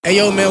Hey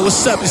yo man,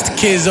 what's up? It's the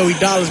kid Zoe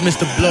Dollars,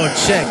 Mr. Blow a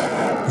Check.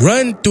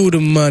 Run through the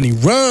money,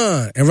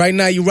 run. And right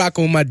now you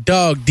rockin' with my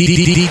dog,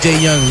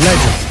 DJ Young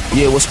Legend.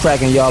 Yeah, what's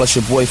cracking, y'all? It's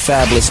your boy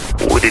Fabulous.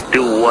 What it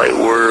do, White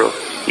World?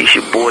 It's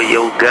your boy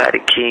Yo God, the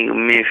King of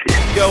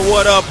Memphis. Yo,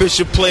 what up? It's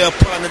your player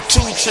partner 2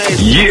 Chainz.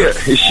 Yeah,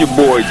 it's your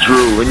boy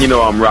Drew, and you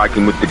know I'm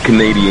rocking with the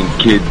Canadian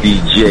kid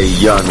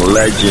DJ Young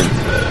Legend.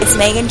 It's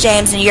Megan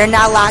James, and you're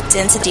now locked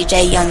into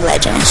DJ Young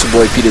Legend. It's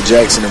your boy Peter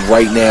Jackson, and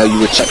right now you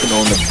were checking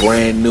on the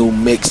brand new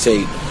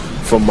mixtape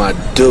from my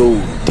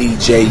dude,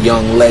 DJ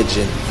Young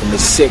Legend, from the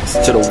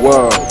 6th to the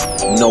world.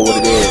 You know what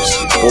it is,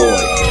 your boy.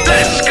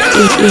 Let's go!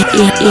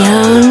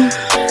 Young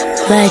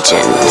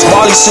Legend.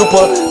 Marley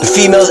Super, the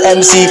females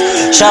MC.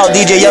 Shout out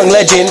DJ Young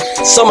Legend.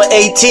 Summer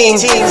 18.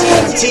 Talk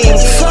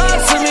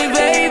to me,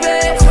 baby.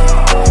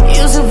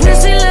 You're so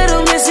pretty,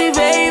 little missy,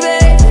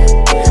 baby.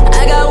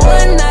 I got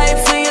one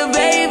night for you,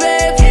 baby.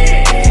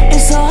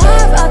 It's so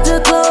hot out the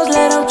clothes,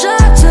 let them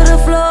drop to the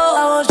floor.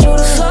 I want you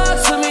to talk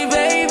to me,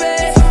 baby.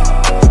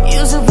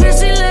 You're so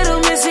pretty, little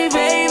missy,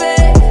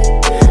 baby.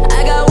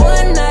 I got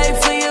one night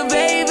for you,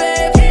 baby.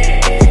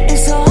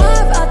 It's so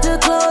hot out the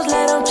clothes,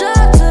 let them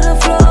drop to the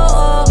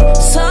floor.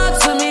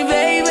 Talk to me,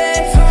 baby.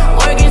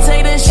 Work and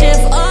take the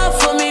shift off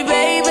for me,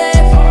 baby.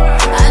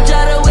 I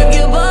try to whip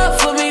your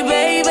butt for me,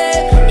 baby.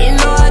 You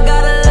know I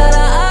got a lot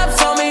of ops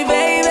on me,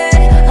 baby.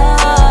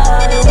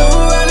 Move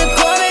around the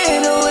corner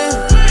in the whip.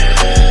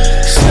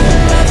 Slim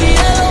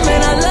Raffaello,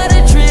 man, I love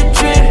the drip.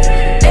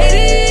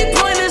 80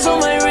 pointers on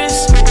my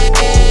wrist. I'm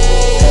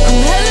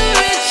hella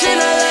rich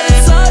and I love to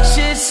talk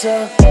shit, so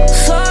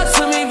talk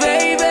to me,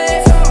 baby.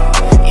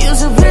 You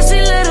so pretty,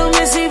 little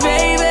missy,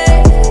 baby.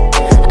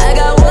 I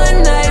got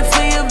one night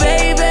for you,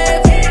 baby.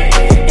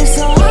 It's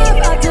so hot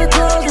out the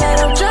clothes, let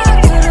them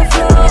drop to the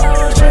floor. I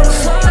want you to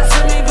talk to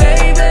me,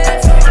 baby.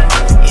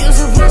 You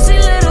so pretty,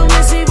 little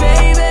missy,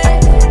 baby.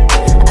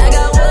 I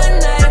got one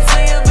night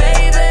for you,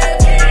 baby.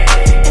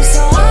 It's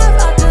so hot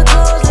out the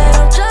clothes, let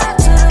them drop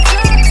to the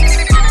floor.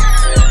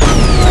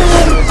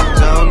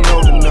 I don't know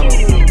the number.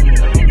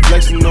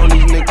 Flexing on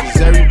these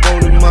niggas, every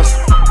bone and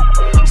muscle.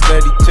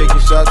 Steady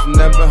taking shots, but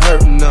never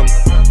hurting them.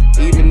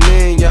 Even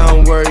then, y'all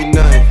don't worry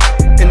nothing.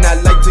 And I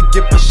like to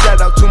give a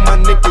shout out to my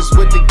niggas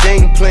with the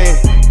game plan.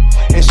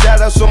 And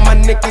shout outs on my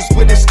niggas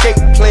with escape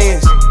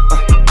plans.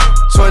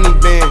 20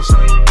 bands,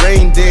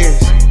 rain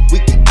dance. We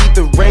can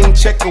either rain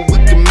check or we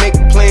can make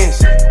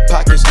plans.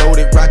 Pockets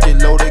loaded,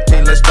 rocket loaded.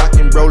 Okay, let's rock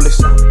and roll this.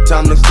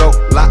 Time to go,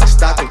 lock,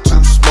 stock, and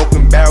 2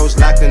 smoking barrels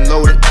locked and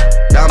loaded.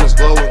 Diamonds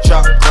glowing,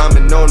 chop,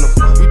 climbing on them.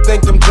 You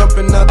think I'm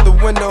jumping out the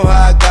window,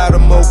 how I got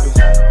them open.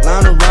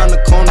 Line around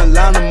the corner,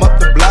 line them up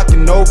the block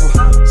and over.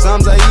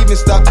 Sometimes I even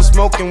stop the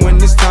smoking when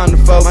it's time to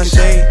focus. My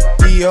shade,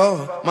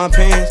 Dior, my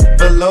pants,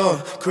 velour.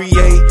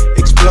 Create,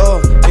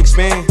 explore,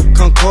 expand,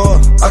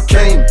 concord. I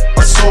came,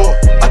 I saw,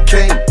 I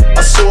came,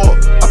 I saw.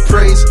 I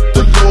praise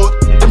the Lord,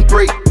 then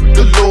break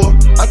the law.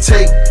 I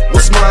take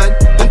what's mine,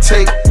 then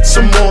take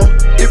some more.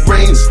 It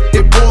rains,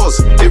 it pours,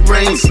 it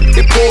rains,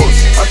 it pours.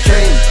 I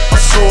came, I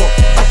saw,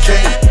 I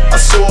came, I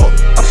saw.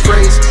 I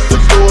praise the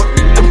Lord,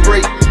 then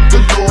break the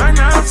law.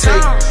 I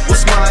take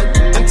what's mine,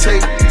 then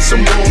take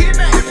some more.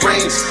 It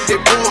rains,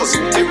 it pours,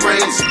 it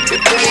rains,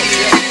 it pours.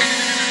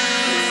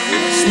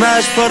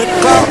 Smash for the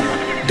clout,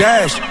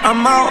 dash,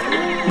 I'm out,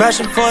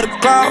 mashing for the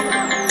clout.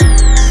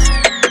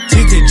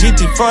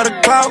 GT for the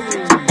clout,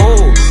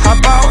 ooh,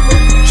 hop out,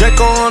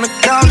 Draco on the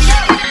couch.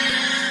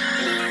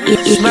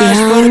 Smash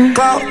for the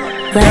clout,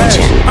 dash,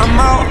 I'm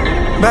out,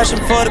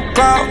 mashing for the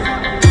clout.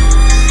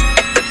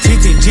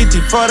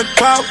 GT for the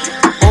clout,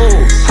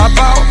 ooh, hop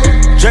out,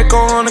 Draco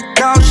on the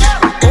couch.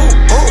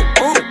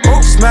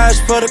 Ooh, smash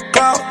for the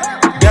clout,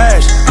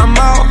 dash, I'm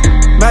out,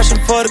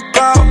 mashing for the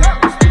clout.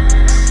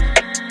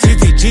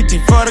 GT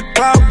for the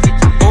clout,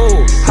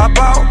 ooh, hop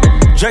out,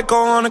 Draco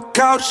on the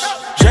couch.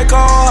 Draco,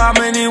 how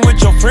many with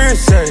your friends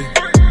say?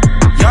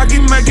 Y'all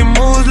keep making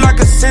moves like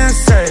a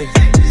sensei.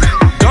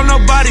 Don't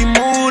nobody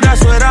move,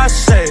 that's what I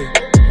say.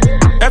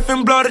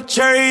 Effing blow the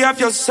cherry off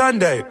your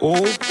Sunday,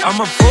 ooh.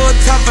 I'm a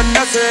full-time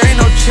finesse, ain't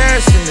no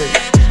chance in it.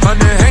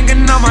 Honey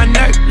hanging on my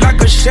neck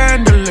like a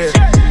chandelier.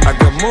 I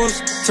got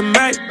moves to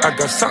make, I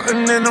got something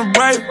in the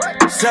rape.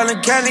 Selling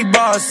candy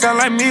bars, sound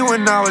like me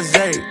when I was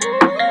 8.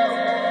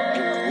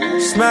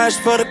 Smash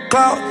for the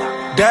clout,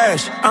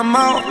 dash, I'm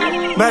out,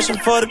 mashing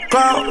for the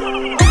clout.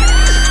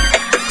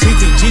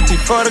 GT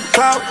for the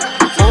clout,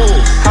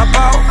 ooh, hop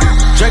out,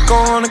 Draco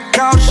on the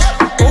couch.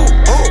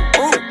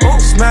 Ooh,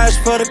 smash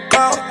for the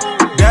clout,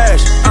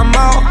 dash, I'm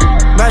out,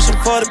 mashing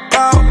for the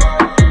clout.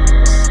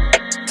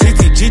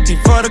 GT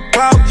for the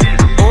clout,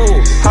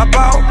 ooh, hop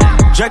out,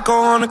 Draco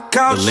on the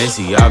couch.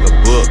 Balenciaga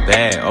book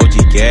bag,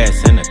 OG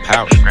gas in the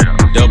pouch.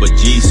 Double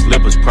G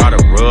slippers, Prada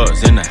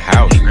rugs in the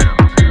house.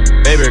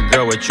 Baby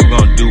girl, what you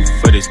gon' do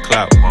for this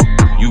clout?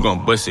 You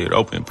gon' bust it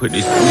open, put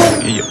this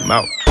food in your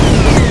mouth.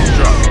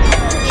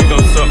 She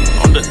gon' suck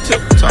on the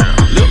tip top,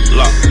 lip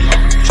lock.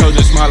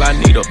 Trojan smile, I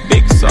need a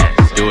big sock.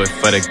 Do it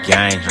for the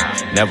gang,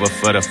 never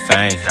for the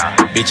fame.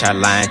 Bitch, I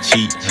lie and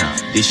cheat,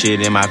 this shit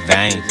in my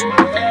veins.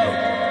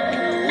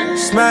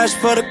 Smash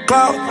for the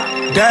clout,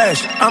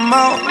 Dash, I'm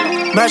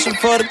out, mashing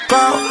for the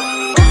crowd.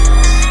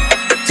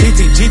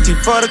 GT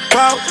for the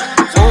crowd.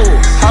 Ooh,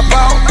 hop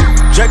out,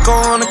 Draco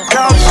on the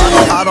couch.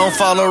 I don't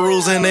follow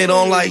rules and they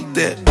don't like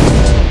that.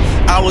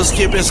 I was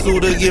skipping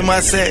school to get my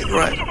sack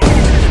right.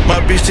 My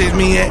bitch text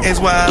me at X,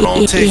 why I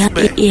don't text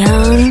back.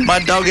 My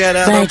dog got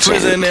out of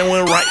prison and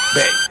went right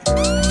back.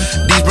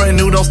 These brand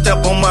new don't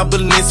step on my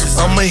Balenciagas.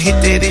 I'ma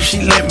hit that if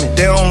she let me.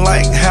 They don't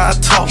like how I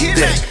talk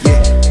that.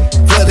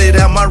 Flooded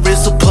out my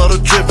wrist, a puddle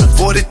dripping.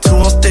 42,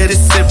 I'm steady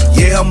sipping.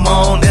 Yeah, I'm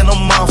on and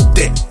I'm off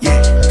that.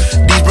 Yeah.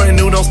 These brand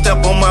new don't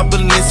step on my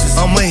Balenciagas.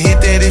 I'ma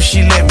hit that if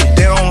she let me.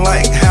 They don't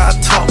like how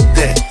I talk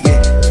that.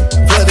 Yeah.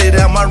 Flooded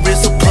out my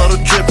wrist, a puddle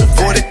dripping.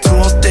 42,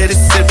 I'm steady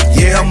sipping.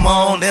 Yeah, I'm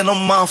on and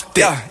I'm off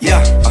that.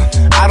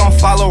 I don't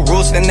follow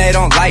rules and they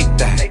don't like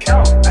that.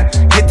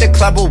 Hit the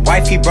club with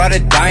wife, he brought a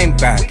dime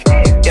back.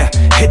 Yeah,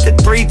 hit the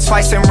 3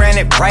 twice and ran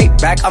it right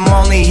back. I'm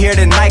only here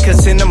tonight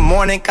cause in the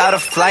morning got a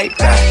flight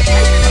back.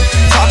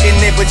 Talking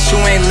it but you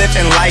ain't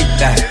living like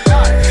that.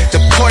 The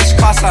Porsche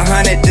cost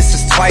 100, this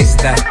is twice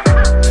that.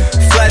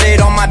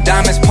 Flooded on my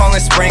diamonds,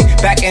 Poland Spring.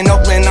 Back in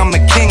Oakland, I'm a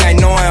king. I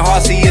know in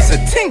Halsey is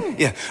a ting.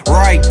 Yeah,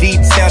 Roy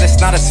detail,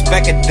 that's not a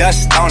speck of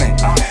dust on it.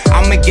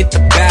 I'ma get the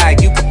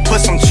bag, you can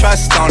put some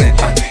trust on it.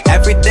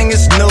 Everything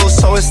is new,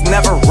 so it's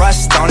never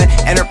rust on it.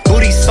 And her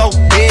booty so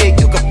big,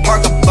 you can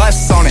park a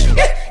bus on it.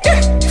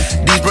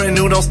 These brand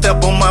new don't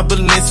step on my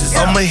Balenciagas.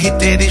 I'ma hit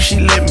that if she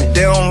let me.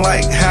 They don't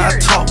like how I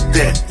talk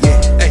that.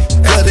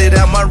 Cut it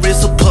out my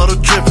wrist, a puddle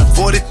dripping.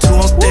 42,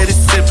 I'm steady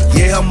sipping.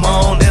 Yeah, I'm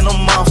on and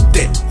I'm off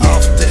that.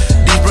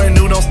 These brand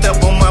new don't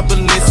step on my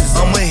Balenciagas.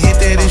 I'ma hit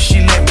that if she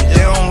let me.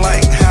 They don't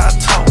like how I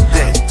talk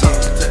that.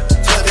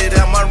 Cut it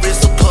out my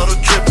wrist, a puddle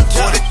dripping.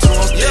 42,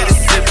 I'm steady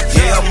sipping.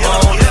 Yeah, I'm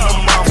on and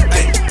I'm off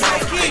that.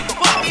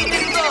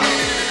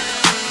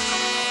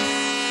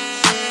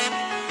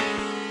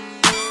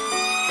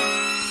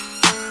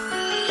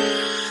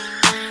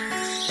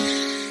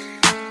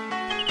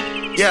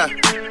 Yeah.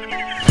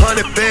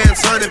 100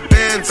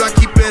 bands, I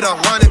keep it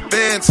 100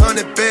 bands,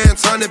 100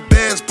 bands, 100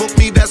 bands. Book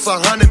me, that's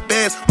 100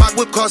 bands. My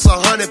whip costs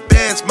 100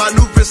 bands. My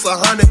new wrist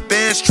 100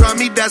 bands. Try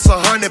me, that's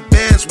 100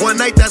 bands. One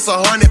night, that's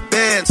 100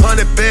 bands.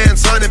 100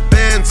 bands, 100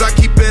 bands. I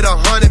keep it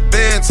 100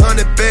 bands,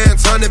 100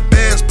 bands, 100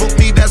 bands. Book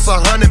me, that's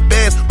 100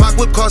 bands. My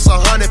whip costs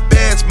 100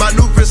 bands. My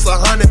new wrist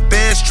 100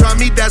 bands. Try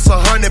me, that's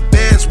 100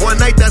 bands. One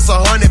night, that's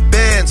 100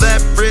 bands.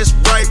 Left wrist,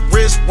 right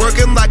wrist,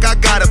 working like I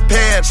got a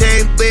pan.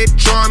 Chain lit,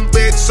 charm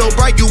lit, so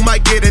bright you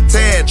might get a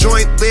tan.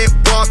 Joint lit,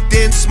 walked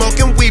in,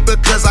 smoking weed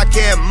because I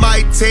can.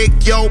 Might take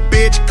your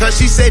bitch, cause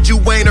she said you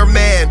ain't her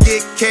man.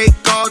 Get cake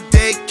all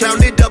day,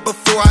 count it up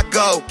before I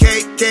go.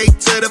 Cake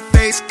to the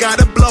face,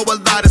 gotta blow a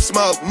lot of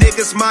smoke.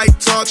 Niggas might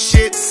talk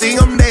shit, see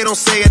them, they don't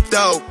say it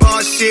though.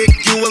 Boss shit,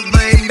 you a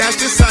lame, that's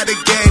just how the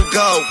game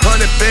go.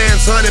 100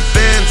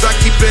 bands, I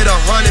keep it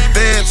 100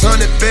 bands,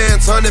 100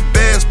 bands, 100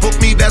 bands. Book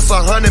me, that's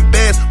 100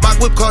 bands. My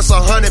whip costs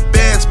 100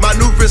 bands, my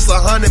new wrist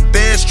 100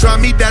 bands. Try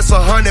me, that's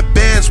 100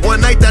 bands. One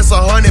night, that's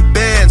 100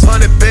 bands.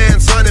 100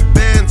 bands, 100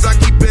 bands. I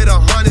keep it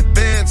 100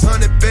 bands,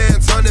 100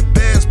 bands, 100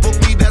 bands. Book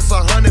me, that's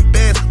 100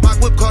 bands. My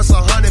whip costs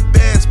 100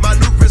 bands, my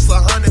new wrist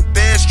 100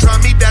 bands. Try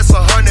me, that's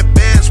 100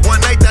 bands. One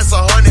night, that's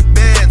 100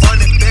 bands.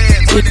 100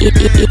 bands. 100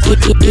 bands.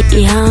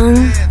 Young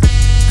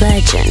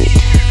Legend.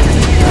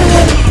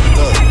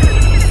 Look,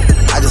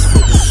 I just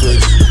flipped the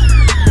switch.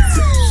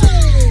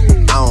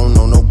 I don't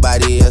know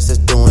nobody else that's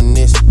doing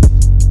this.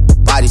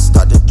 Body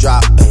start to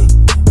drop, ayy,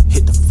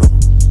 hit the floor.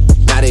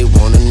 Now they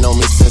wanna know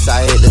me since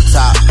I hit the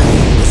top.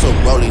 It's a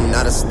rolling,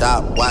 not a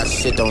stop. Watch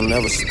shit don't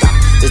never stop.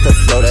 It's the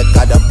flow that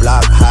got the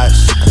block hot.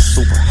 Shit that's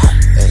super hot.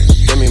 Ay,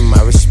 give me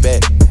my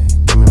respect.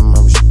 Give me my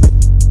respect.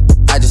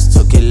 I just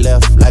took it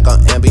left like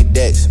on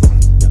ambidex.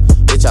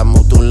 Bitch, I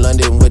moved through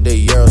London with the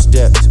Euro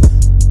steps.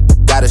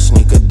 Got a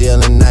sneaker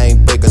deal and I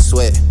ain't break a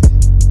sweat.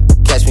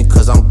 Catch me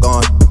cause I'm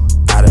gone.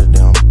 Out of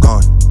there, I'm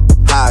gone.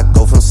 How I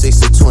go from 6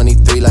 to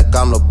 23 like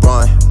I'm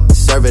LeBron.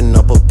 Serving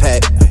up a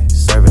pack.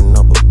 Serving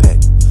up a pack.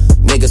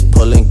 Niggas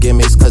pulling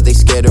gimmicks cause they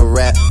scared of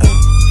rap.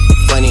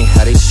 Funny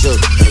how they shook.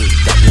 Ay,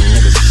 got me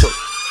niggas shook.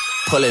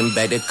 Pulling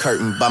back the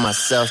curtain by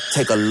myself.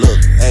 Take a look.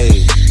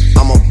 Ay,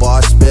 I'm a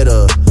bar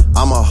spitter.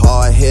 I'm a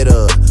hard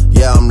hitter.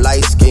 Yeah, I'm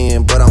light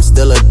skinned, but I'm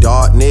still a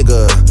dark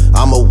nigga.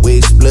 I'm a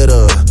wig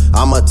splitter.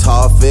 I'm a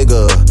tall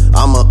figure.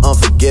 I'm a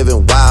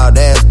unforgiving, wild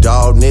ass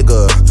dog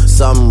nigga.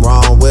 Something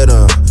wrong with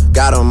him.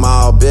 Got him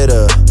all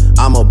bitter.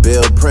 I'm a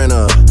bill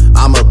printer.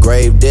 I'm a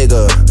grave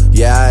digger.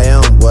 Yeah, I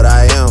am what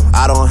I am.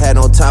 I don't have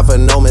no time for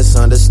no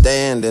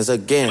misunderstandings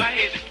again.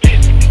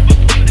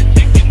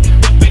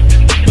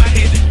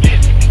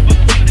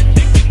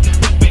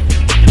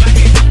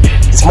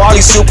 It's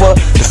Marley Super,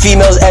 the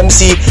females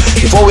MC.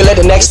 Before we let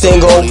the next thing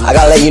go, I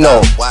gotta let you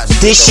know,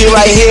 this shit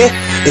right here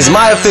is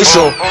my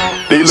official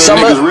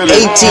Summer 18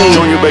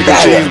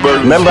 banger.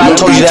 Remember I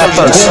told you that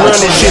first. Who run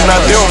this shit,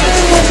 not them?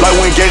 Like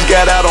when Gates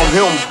got out on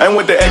him, ain't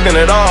with the acting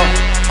at all.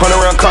 100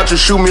 round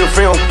cartridge, shoot me a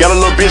film. Got a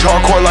little bitch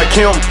hardcore like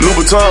Kim.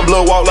 Louboutin,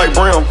 blood walk like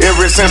Brim.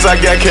 Ever since I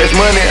got cash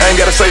money, I ain't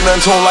gotta say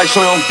nothing to him like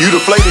Slim. You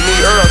deflated,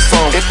 need Earl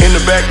some. In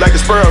the back like the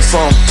Spurs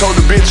some. Told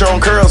the bitch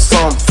on curl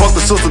some. Fuck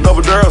the sister,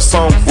 double dare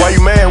some. Why you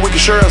mad? We can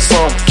share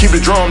some. Keep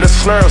the drum, that's a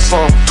snare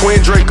some.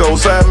 Twin Draco,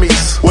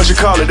 Siamese. What you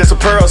call it? That's a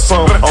pearl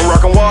some. I'm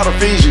rockin' water,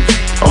 Fiji.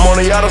 I'm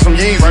on the yacht of some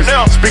Yeezys. Right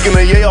now. Speaking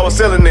of I was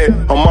selling it.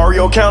 I'm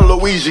Mario Count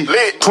Luigi.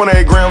 Lit.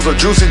 28 grams of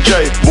Juicy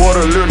J.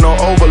 Water, little, no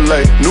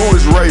overlay.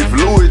 Newest Rafe,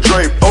 Louis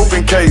Drape.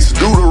 Open case,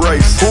 do the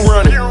race. Who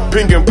run it?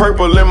 Pink and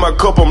purple in my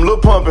cup, I'm lil'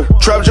 pumping.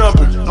 Trap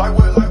jumping.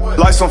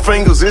 Like some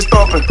fingers, it's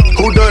thumping.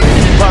 Who done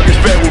it? Pockets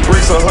fat with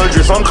bricks and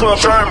hundreds, I'm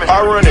clumping.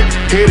 I run it.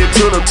 Hit it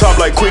to the top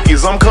like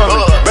quickies, I'm coming.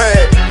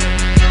 Bad.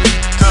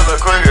 To the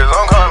quickies,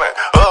 I'm coming.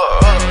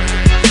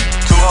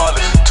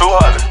 Too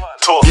hard.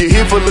 Get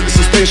hit for looking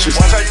suspicious.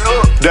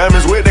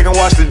 Diamonds wet, they can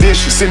wash the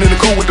dishes. Sitting in the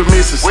cool with the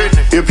missus.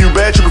 If you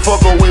bad, you can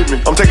fuck on with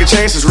me. I'm taking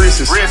chances,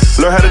 risks.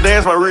 Learn how to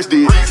dance, my wrist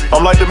did.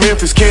 I'm like the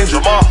Memphis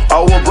Kendrick. I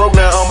was broke,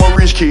 now I'm a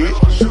rich kid.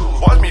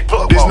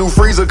 This new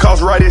freezer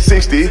costs right at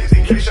 60.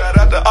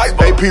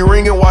 AP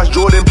ring and watch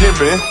Jordan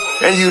pimpin'.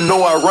 And you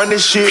know I run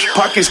this shit.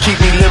 Pockets keep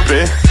me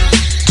limping.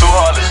 Too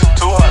hard.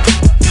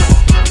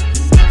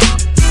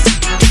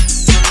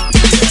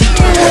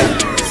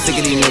 Sick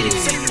of these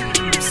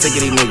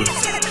niggas.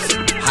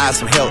 Hire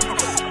some help.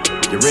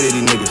 Get rid of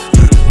these niggas.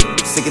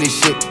 Sick of this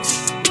shit.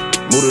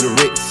 Move to the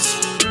Ritz.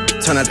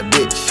 Turn out the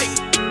bitch.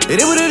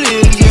 It is what it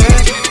is, yeah.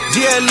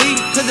 GLE,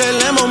 cause that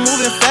Lambo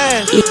moving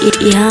fast.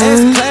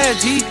 S-Class,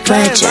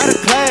 G-Class, out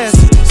of class.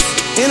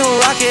 In a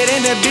rocket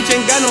and that bitch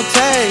ain't got no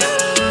tag.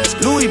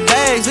 Louis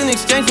bags in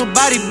exchange for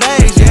body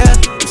bags, yeah.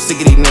 I'm sick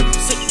of these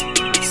niggas.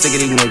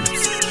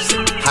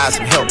 Hire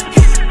some help.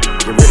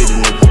 Get rid of these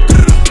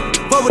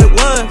niggas. What would it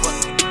was?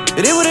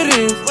 It is what it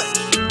is.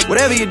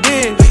 Whatever you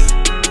did,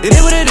 it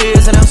is what it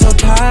is, and I'm so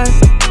tired.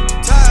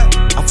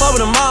 I fuck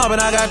with them all, but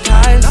I got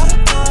ties.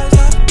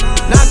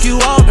 Knock you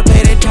off to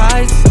pay their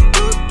ties.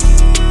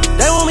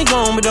 They want me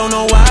gone, but don't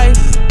know why.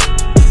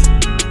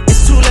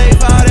 It's too late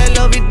for all that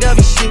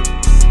lovey-dovey shit.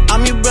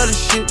 I'm your brother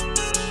shit,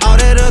 all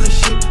that other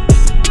shit.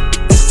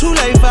 It's too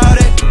late for all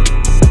that.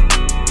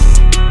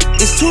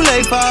 It's too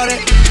late for all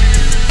that.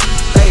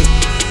 Hey,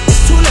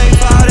 it's too late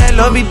for all that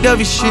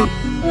lovey-dovey shit.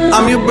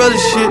 I'm your brother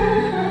shit,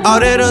 all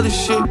that other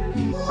shit.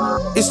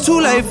 It's too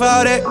late for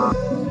all that.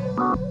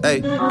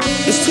 Hey,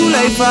 it's too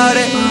late for all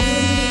that.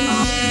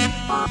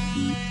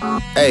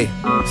 Hey,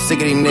 sick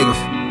of these niggas.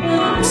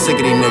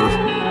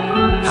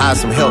 Hire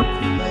some help.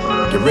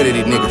 Get rid of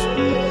these niggas.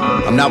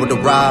 I'm not with the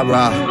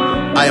rah-rah.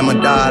 I am a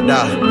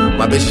da-da.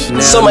 My bitch is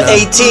Chanel. Summer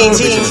 18.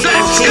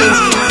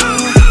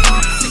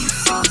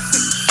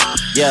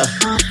 Yeah,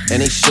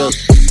 and they shook.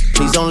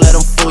 Please don't let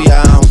them fool ya,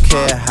 I don't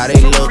care how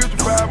they look.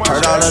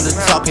 Heard all of the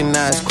talking,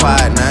 now it's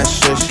quiet, now it's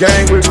shush.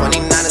 Gang with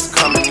 29 is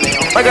coming,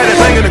 I got that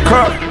thing in the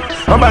car,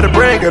 I'm about to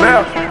bring it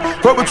out.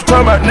 Fuck what you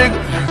talking about, nigga,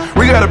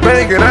 we gotta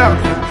bang it out.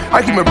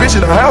 I keep my bitch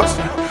in the house,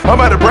 I'm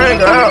about to bring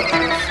her out.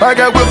 I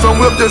got whips on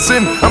whip that's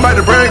in, I'm about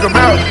to bring them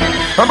out.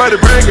 I'm about to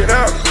bring it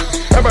out,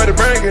 I'm about to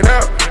bring it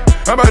out.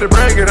 I'm about to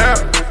bring it out,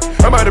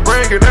 I'm about to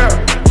bring it out.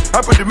 I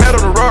put the metal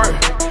on the Rari,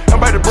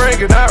 I'm about to bring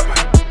it out.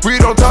 We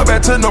don't talk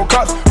back to no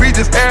cops, we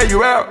just air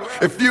you out.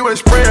 If you ain't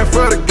spraying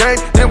for the gang,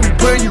 then we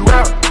putting you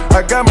out.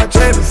 I got my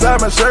chains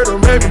inside my shirt, or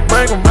maybe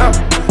bring them out.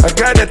 I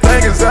got that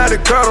thing inside the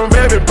car, or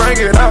maybe bring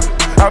it out.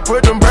 I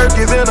put them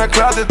Birkins in the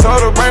closet,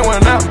 told her bring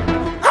one out.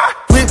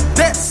 With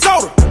that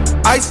soda,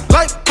 ice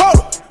like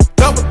cola,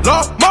 double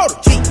law motor,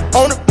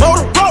 on the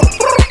Motorola.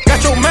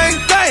 Got your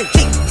main thing,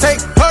 take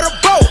her to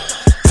boat,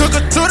 took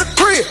her to the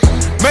crib,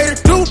 made her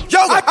do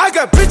yoga. I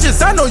got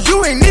bitches I know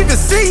you ain't even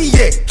seen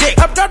yet.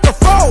 Hopped out the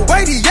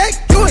 488,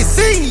 you ain't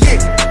seen yet.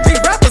 These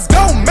rappers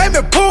gon' make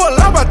me pull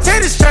out my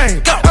tennis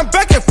chain. I'm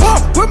back and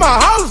forth with my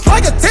hoes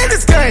like a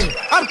tennis game.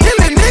 I'm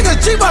killing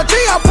niggas, G by G,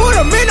 I put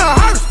them in a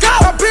hearse.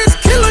 My bitch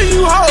killing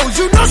you hoes,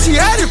 you know she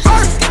had it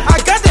first. I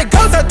got that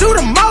guns, I do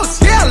the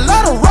most, yeah, I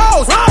love the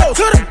rolls.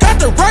 Could've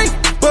got the rape,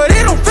 but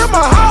it don't fit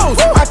my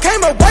hoes. I came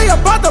away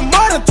about the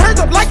mud and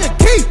turned up like a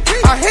key.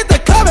 I hit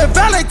the club and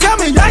valet tell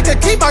me I can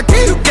keep my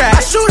key.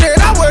 I shoot it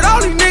out with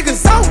all these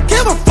niggas, I don't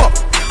give a fuck.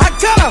 I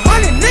got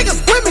 100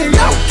 niggas with me,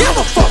 I don't give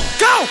a fuck.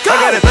 Go. I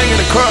got that thing in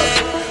the car,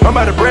 I'm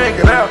about to bring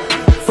it out.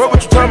 Fuck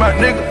what you talking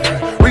about, nigga,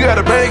 we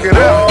gotta bang it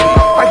out.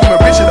 I keep my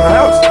bitch in the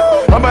house,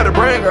 I'm about to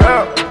bring her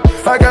out.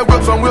 I got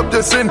whips on whip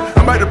that's in,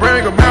 I'm about to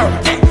bring them out.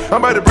 I'm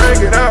about to bring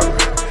it out,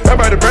 I'm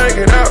about to bring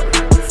it out.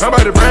 I'm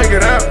about to bring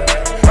it out,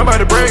 I'm about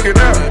to bring it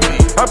out.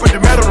 I put the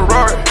metal on the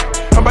Rari,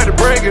 I'm about to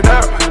bring it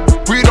out.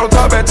 We don't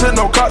talk back to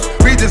no cops,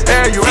 we just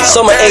air you out.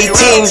 Summer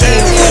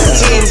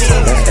 18.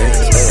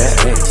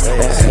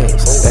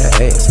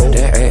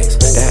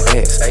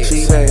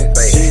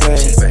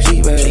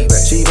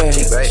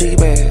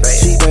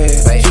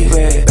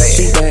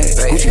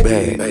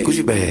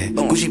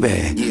 Gucci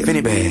bag,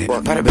 Fendi bag,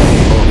 Prada bag,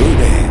 Louis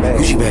bag,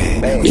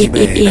 Gucci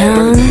bag,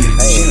 Young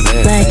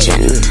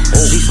Legend.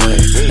 She sweat,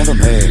 never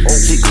mad,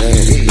 she glad,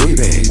 Louis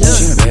bag,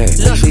 she in a bag.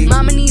 Look,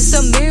 mama needs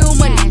some meal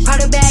money,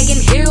 Prada bag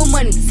and heel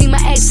money. See my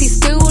ex, he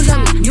still on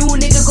me. You a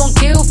nigga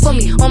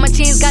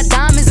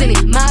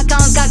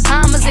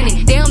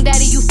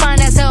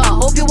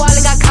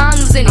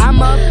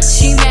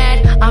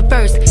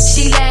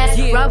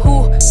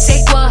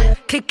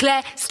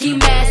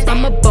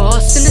I'm a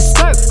boss in the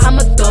skirt. I'm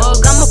a dog,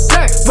 I'm a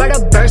flirt. Write a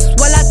verse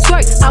while I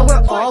twerk. I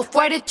wear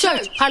off-white at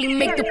church. Holly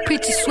make the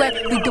preacher sweat.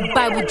 Read the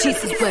Bible,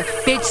 Jesus wept.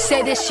 Bitch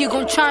said that she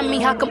gon' try me.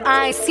 How come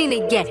I ain't seen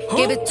it yet?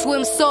 Gave it to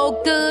him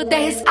so good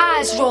that his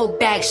eyes rolled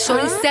back.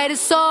 Shorty said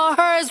it's all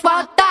hers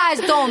while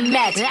thighs don't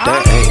match.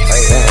 That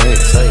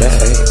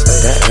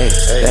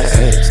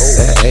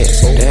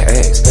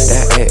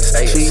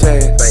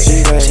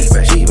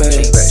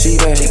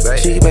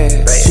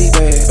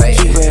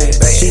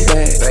Gucci bag,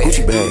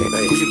 Gucci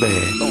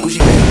bag,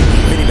 Gucci bag,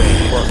 Fendi bag,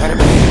 Prada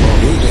bag,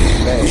 Louis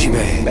bag, Gucci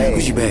bag,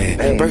 Gucci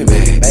bag, Birkin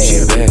bag, she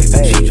a bag,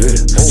 she drip,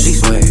 she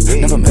swag,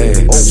 never mad,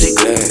 she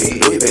glad,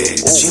 Louis bag,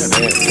 she a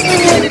bag.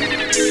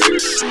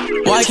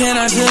 Why can't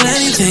I feel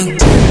anything?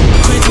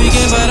 Quit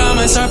tweaking, but I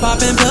might start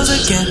popping pills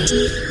again.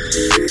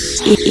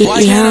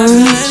 Why can't I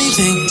feel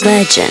anything?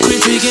 Legend.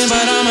 Quit tweaking,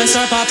 but I might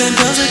start popping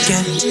pills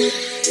again.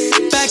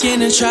 Back in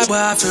the trap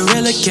where I feel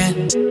real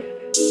again.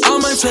 I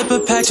might flip a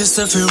pack just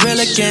to feel real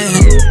again.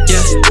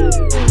 Yeah,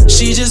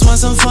 she just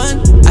wants some fun.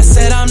 I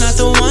said I'm not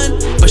the one,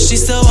 but she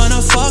still wanna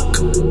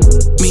fuck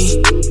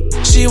me.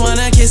 She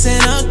wanna kiss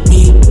and hug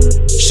me.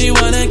 She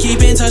wanna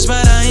keep in touch,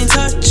 but I ain't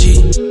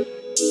touchy.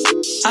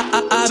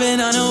 I've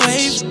been on a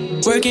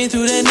wave, working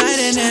through the night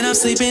and then I'm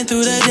sleeping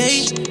through the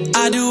day.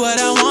 I do what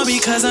I want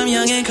because I'm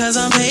young and cause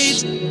I'm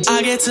paid.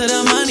 I get to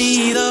the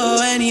money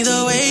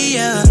either way,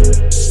 yeah.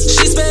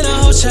 She spent a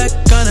whole check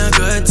on a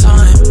good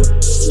time.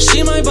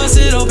 She might bust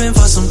it open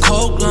for some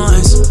coke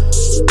lines.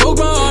 Broke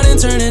my heart and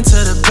turn into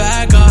the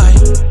bad guy.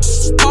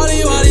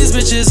 Party while these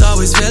bitches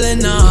always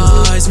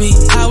villainize me.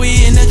 How we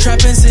in the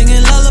trap and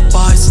singing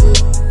lullabies.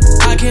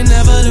 I can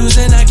never lose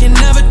and I can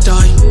never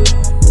die.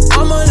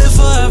 I'ma live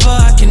forever,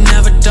 I can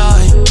never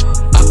die.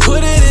 I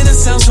put it in a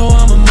sound so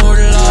I'm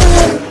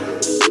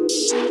immortalized.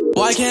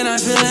 Why can't I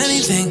feel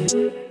anything?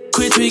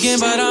 Quit tweaking,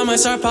 but I might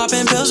start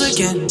popping pills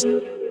again.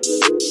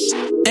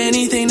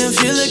 Anything to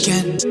feel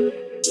again.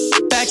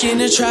 Back in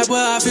the trap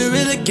where I feel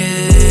real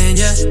again,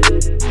 yeah.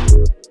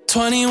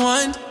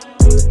 21,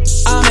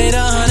 I made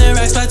 100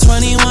 racks by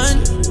 21,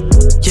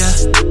 yeah.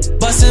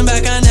 Bustin'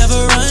 back, I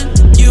never run.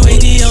 You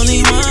ain't the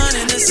only one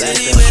in the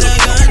city with a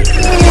gun.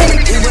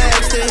 Uber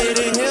to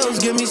Hidden Hills,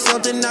 give me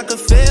something I can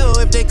feel.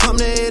 If they come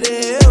to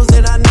Hidden Hills,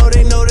 then I know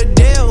they know the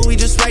deal. We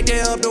just right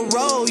there up the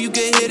road, you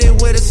can hit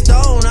it with a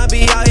stone. I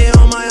be out here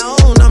on my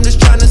own, I'm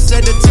just trying to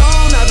set the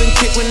tone. I've been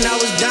kicked when I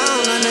was down,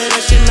 I know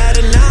that shit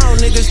matter now.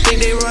 Niggas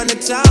think they run the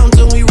town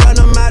till we run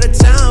them out of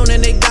town.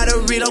 And they gotta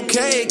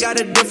relocate, got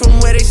a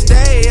different where they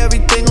stay.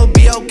 Everything will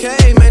be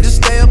okay, man, just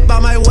stay up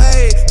on my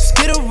way. Just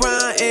get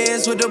around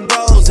ends with the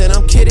bros, and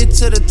I'm kidded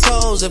to the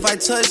toes. If I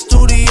touch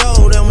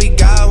studio, then we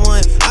got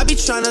one. I be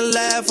trying to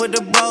laugh with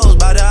the bros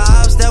by the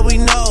ops that we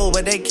know,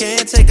 but they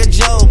can't take a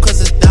joke,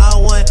 cause it's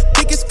not one.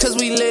 Think it's cause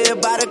we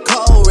live by the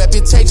code,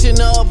 reputation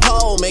to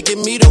uphold,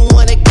 making me the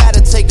one they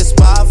gotta take the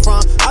spot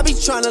from. I be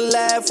trying to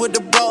laugh with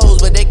the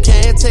bros, but they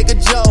can't take a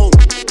joke.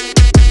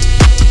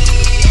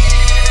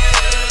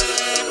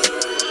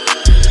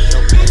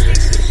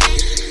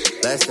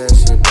 Blast that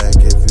shit back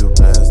if you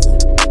blast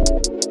it.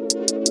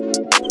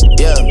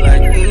 Yeah,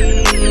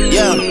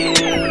 yeah.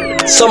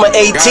 Summer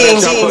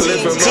 18.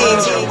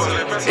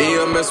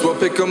 EMS will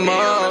pick him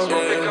up.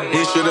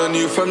 He shoulda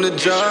knew from the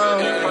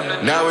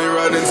jump. Now we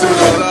run into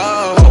the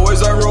law.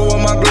 Always I roll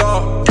with my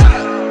glove.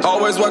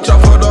 Always watch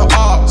out for the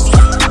ops.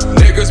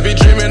 Niggas be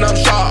dreaming I'm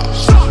sharp.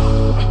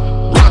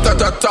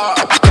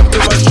 Ra-ta-ta-ta. Come to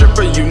my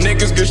stripper, you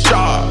niggas get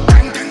shot.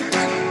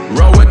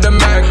 Roll with the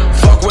Mac,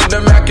 fuck with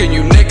the Mac, and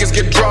you niggas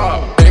get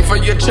dropped. Aim for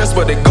your chest,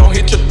 but it gon'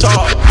 hit your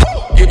top.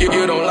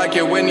 You don't like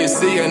it when you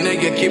see a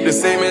nigga. Keep the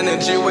same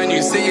energy when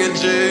you see a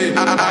G.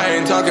 I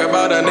ain't talking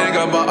about a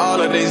nigga, but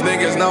all of these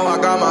niggas know I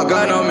got my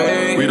gun on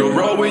me. We don't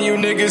roll with you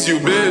niggas, you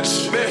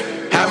bitch.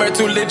 Hammer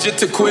too legit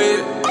to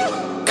quit.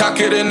 Cock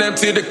it and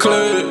empty the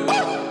clip.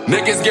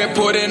 Niggas get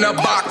put in a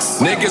box.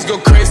 Niggas go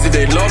crazy,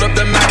 they load up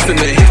the max and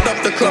they hit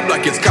up the club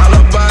like it's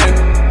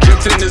Columbine.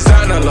 In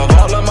designer, love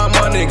all of my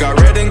money. Got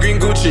red and green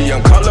Gucci,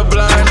 I'm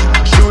colorblind.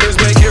 Shooters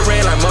make it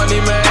rain like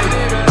money, man.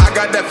 I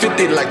got that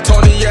 50 like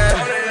Tony, yeah.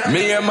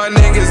 Me and my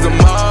niggas the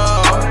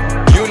mob.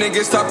 You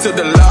niggas talk to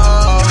the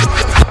law.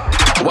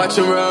 Watch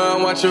him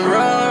run, watch him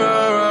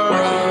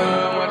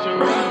run, watch him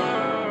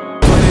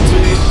run.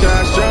 23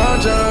 shots,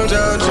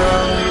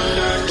 jump.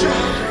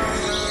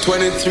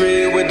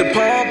 23 with the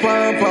pump.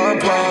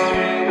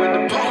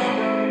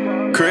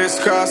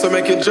 Crisscross, I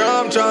make it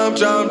jump.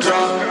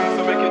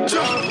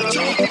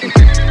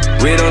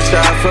 We don't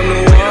shot from the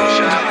wall,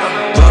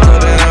 but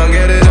they don't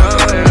get it on.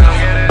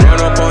 Run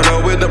up on her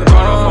with the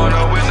palm.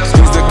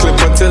 Squeeze the clip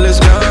until it's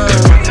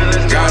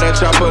gone. Got a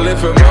chopper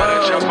lift him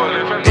up.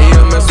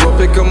 EMS will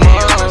pick him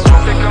up.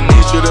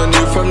 You shoulda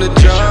knew from the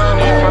jump.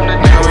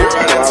 Now we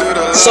run into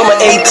the Summer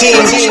 18.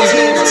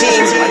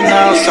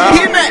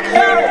 Get back.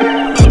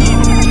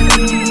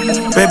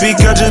 Baby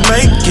girl, just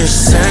make it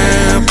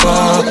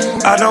simple.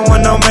 I don't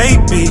want no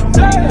maybe.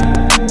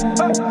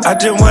 I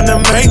just wanna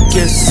make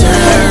it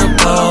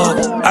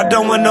simple. I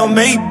don't want no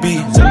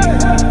maybe.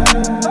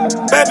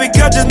 Baby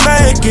girl, just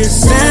make it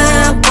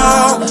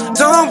simple.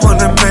 Don't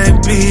wanna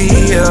make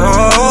me,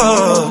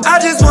 oh. I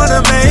just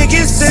wanna make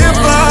it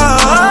simple.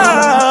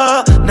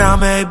 Now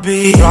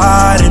maybe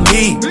riding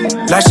me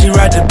like she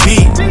ride the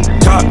beat.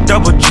 Top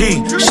double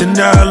G,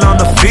 Chanel on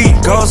the feet.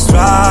 Ghost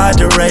ride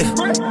the rave,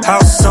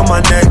 house on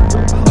my neck,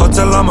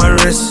 hotel on my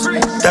wrist.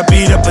 That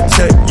beat up a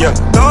tech, yeah.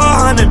 Throw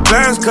 100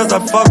 bands cause I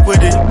fuck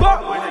with it.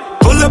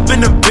 Pull up in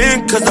the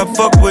bin cause I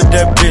fuck with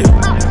that bitch.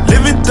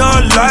 Living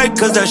thug life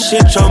cause that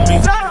shit on me.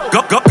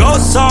 Go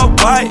so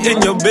white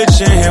and your bitch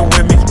in here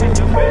with me.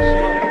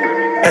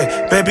 Hey,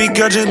 baby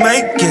girl, just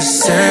make it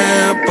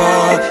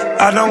simple.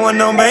 I don't want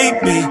no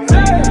maybe.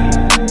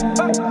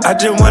 I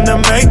just wanna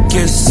make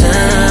it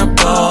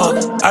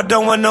simple. I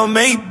don't want no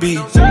maybe.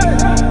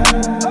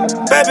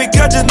 Baby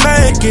girl, just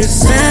make it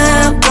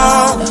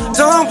simple.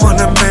 Don't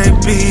wanna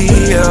maybe,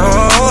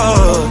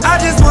 oh. I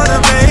just wanna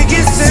make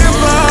it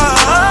simple.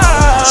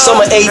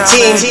 Summer 18.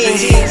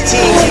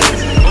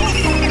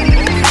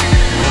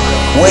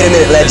 Wait a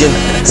minute, legend.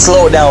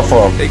 Slow it down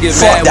for him.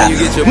 Fuck that.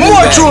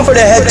 More tune for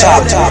the head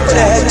top.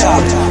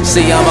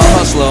 See, I'm a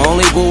hustler.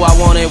 Only boo I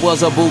wanted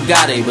was a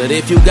Bugatti. But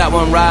if you got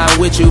one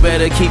riding with you,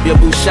 better keep your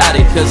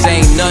Bushati. Cause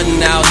ain't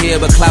nothing out here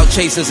but clout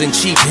chasers and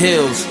cheap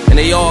hills. And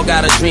they all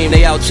got a dream,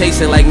 they out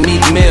chasing like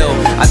Meek Mill.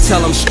 I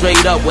tell them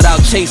straight up,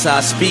 without chaser,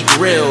 I speak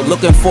real.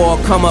 Looking for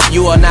a come up,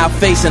 you are now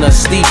facing a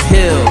steep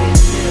hill.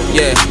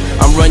 Yeah,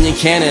 I'm running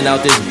cannon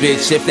out this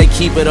bitch. If they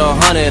keep it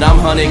 100, I'm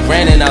 100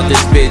 grand out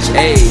this bitch.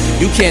 Ayy,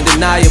 you can't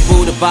deny it,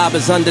 boo. The vibe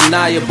is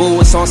undeniable.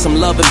 It's on some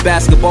love and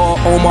basketball.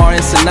 Omar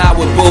and Sanaa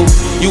with boo.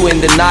 You in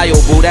denial,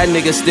 boo. That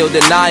nigga still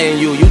denying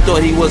you. You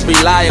thought he was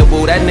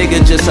reliable. That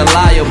nigga just a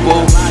liar,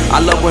 boo.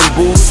 I love when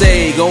boo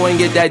say, go and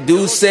get that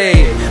douce.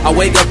 I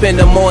wake up in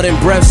the morning,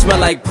 breath smell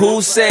like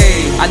pussy.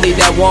 I need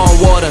that warm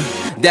water.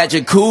 That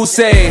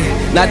jacuzzi,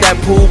 not that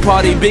pool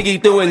party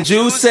Biggie threw in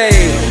Juicy.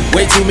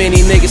 Way too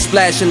many niggas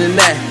splashing in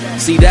that.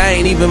 See, that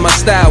ain't even my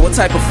style. What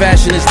type of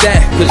fashion is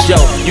that? Cause yo,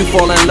 you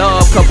fall in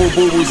love, couple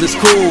boo-boos is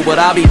cool. But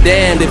I'll be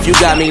damned if you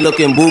got me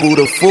looking boo-boo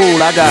the fool.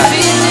 I got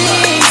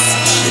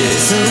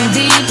feelings, so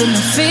deep in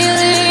the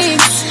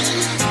feelings.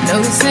 No,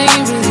 this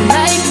ain't really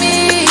like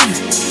me.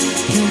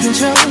 Can't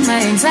control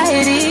my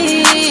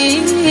anxiety.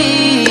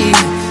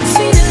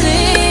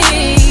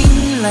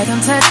 Feeling like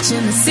I'm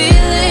touching the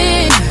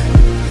ceiling.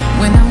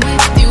 When I'm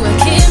with you, I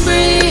can't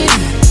breathe.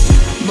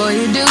 Boy,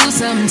 you do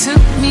something to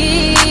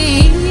me.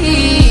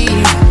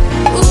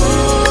 Ooh,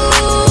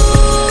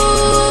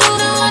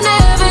 no, I'll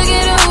never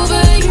get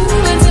over you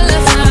until I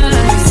find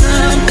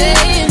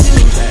something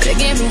new that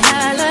get me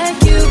high like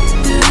you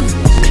do.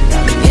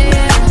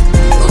 Yeah.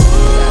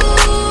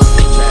 Ooh,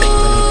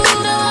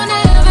 no, I'll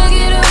never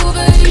get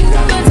over you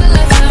until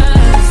I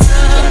find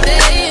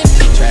something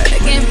new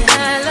that get me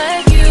high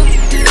like you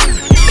do.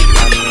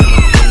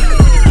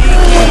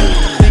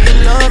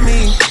 Love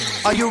me,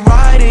 are you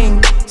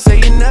riding? Say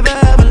you never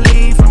ever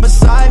leave from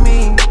beside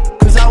me.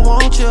 Cause I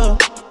want you,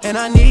 and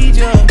I need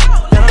you.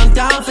 And I'm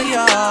down for you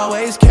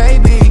always,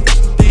 KB.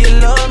 Do you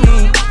love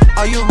me?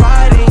 Are you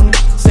riding?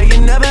 Say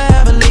you never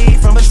ever leave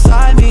from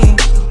beside me.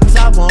 Cause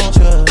I want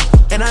you,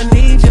 and I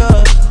need you.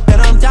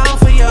 And I'm down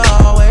for you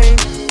always.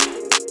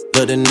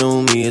 Look, the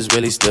new me is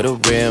really still the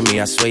real me.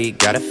 I swear you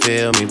gotta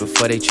feel me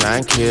before they try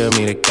and kill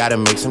me. They gotta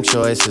make some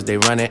choices, they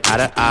running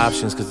out of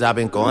options. Cause I've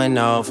been going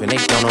off and they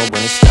don't know when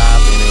to stop.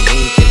 And when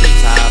you get the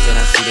top, and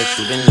I see that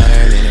you've been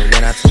learning. And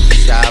when I took you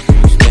shopping,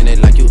 you spend it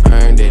like you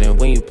earned it. And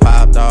when you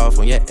popped off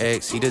on your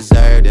ex, he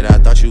deserved it. I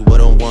thought you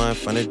would've won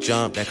from the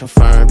jump, that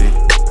confirmed it.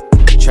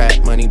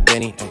 Trap money,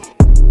 Benny, ay.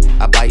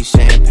 I buy you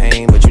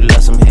champagne, but you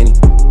love some Henny.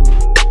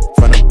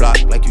 Front the block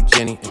like you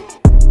Jenny.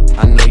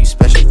 I know you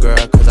special,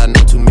 girl, cause I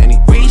know too many.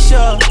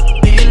 Risha,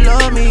 do you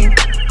love me?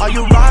 Are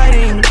you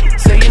riding?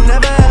 Say you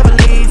never ever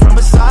leave from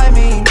beside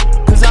me.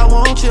 Cause I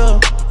want you,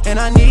 and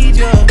I need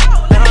you.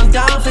 And I'm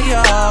down for you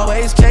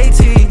always,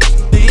 KT.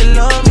 Do you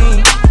love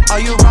me? Are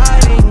you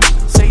riding?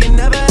 Say you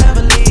never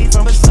ever leave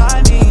from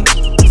beside me.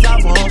 Cause I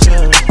want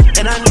you,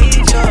 and I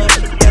need you.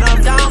 And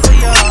I'm down for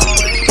you always.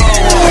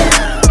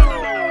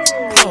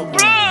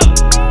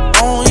 I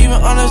don't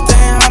even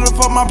understand how the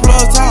fuck my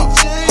plug talk.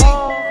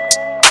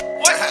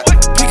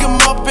 Pick him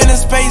up in a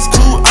space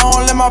coupe, I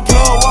don't let my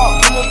plug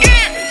walk.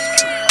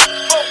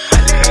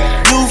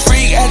 New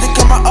freak had to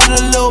cut my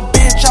other little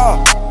bitch off.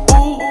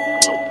 Ooh,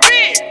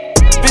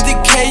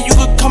 50K, you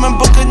could come and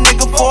book a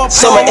nigga for a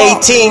Summer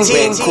 18.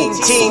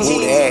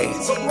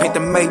 Paint the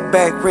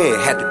Maybach red,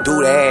 had to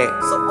do the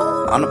ass.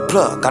 On the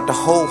plug, got the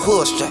whole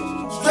hood straight.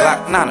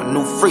 Glock 9, a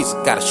new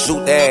freezer, gotta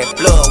shoot the ass.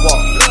 Blood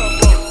walk.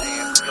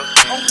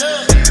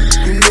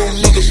 You new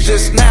niggas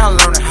just now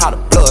learning how the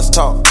bloods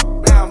talk.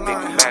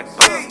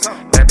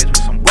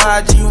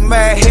 Why'd you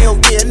mad? Hell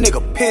yeah,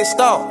 nigga pissed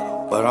off.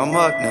 But I'm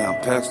up now,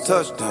 Packs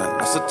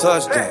touchdown. It's a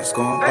touchdown, it's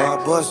going by a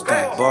bust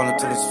down. Ballin'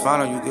 till it's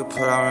final, you get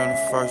put out in the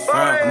first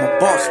round. I'm a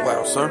boss,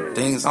 wow, sir.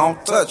 Things on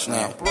touch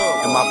now.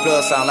 And my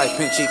blood sound like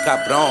Pinchy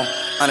Capron.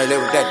 Underlay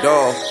with that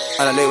dog,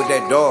 underlay with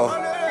that dog.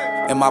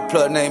 And my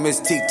plug name is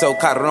Tito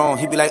Caron.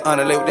 He be like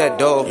underlay with that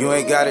dog. You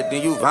ain't got it,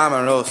 then you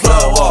vomit those.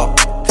 Blood walk.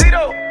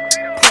 Tito.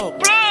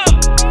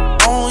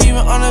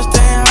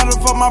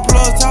 my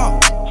plug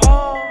talk.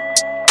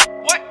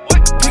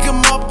 Pick him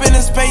up in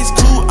a space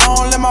coupe, I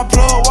don't let my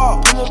plug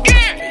walk.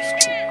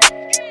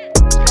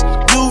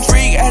 Blue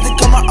freak, had to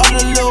cut my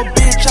other little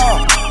bitch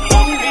off.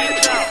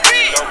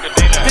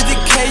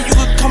 50K, you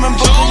could come and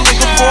book a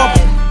nigga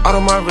for. Out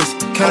on my wrist,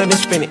 counted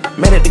and spin it,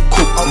 mad at the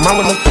coupe. Mine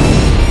with no.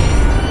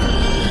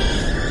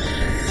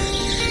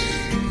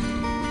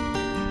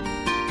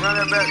 Run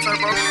that back,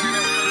 turbo.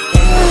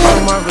 Out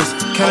on my wrist,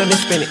 counted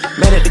and spin it,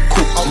 mad at the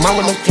coupe. Mine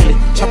with no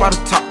tennis, chop out the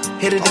top,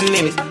 hit it the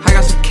limits. I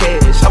got some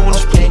cash, I wanna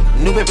spend it.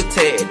 New paper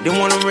tag, didn't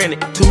wanna rent it.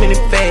 Too many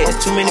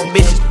fads, too many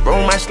bitches.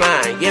 Roll my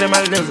slime, get in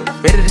my lizard.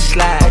 Ready to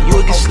slide, you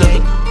will get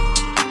slipped.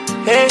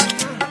 Hey,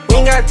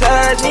 we ain't got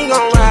ties, we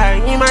gon'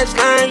 ride. You my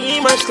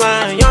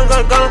slime, young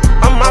gun,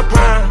 I'm my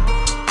prime.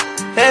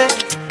 Hey,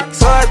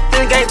 so I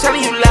think I ain't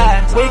telling you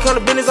lies. When you come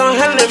to business, I'm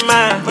handling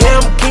mine.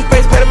 Yeah, I'm king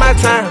face, paying my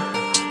time.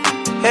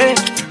 Hey,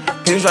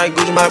 pins right,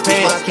 Gucci my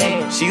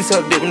pants. She used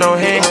to dip no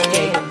hand.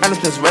 I done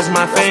spent the rest of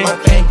my fame.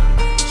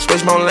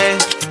 Space my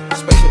land,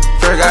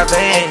 Ferg got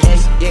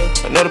bands.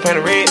 Another pan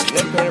of red,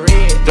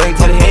 drink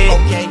to the head.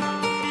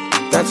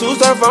 Got 2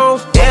 star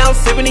phones, yeah, I'm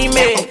sipping these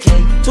meds.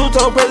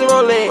 2-tone present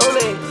Rolex.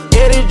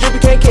 Yeah, this drippy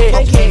can't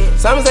catch.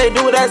 Some say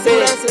do what I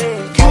said.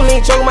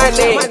 Q-Link choke my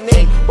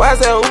neck. Why I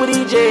say Uber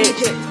DJ?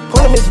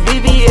 Pull him, it's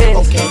VVS.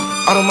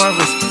 Out on my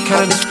wrist,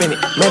 counted and spin it.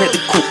 Mad at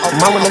the coupe,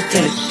 mine with no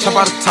tennis. Chop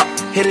out the top,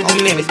 hit it the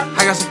limits.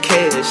 I got some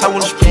cash, I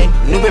wanna spend.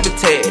 New paper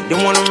tag,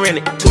 didn't wanna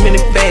rent it. Too many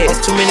fads,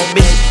 too many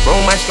bitches.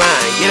 Roll my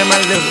slime, get in my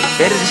liver.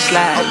 Ready to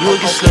slide, you will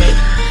get slipped.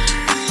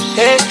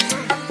 Hey,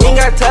 we ain't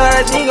got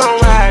ties, we gon'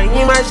 ride.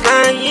 You my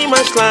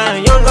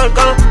slime, young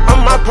gun,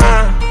 I'm my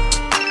prime.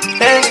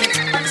 Hey,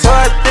 so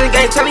I think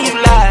I ain't telling you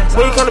lies.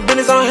 When you come to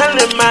business, I'm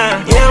handling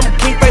mine. Yeah, I'm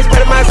king face,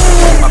 better my.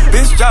 My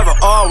bitch drive an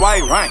all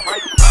white rank.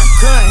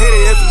 Couldn't hit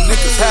it if them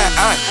niggas had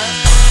iron.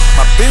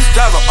 My bitch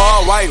drive an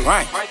all white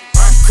rank.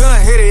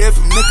 Couldn't hit it if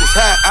them niggas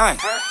had iron.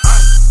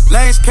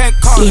 Lanes can't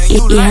call it,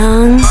 you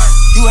Young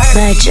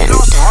Legend.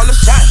 All the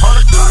shine.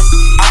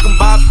 I can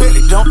buy a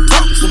Bentley, don't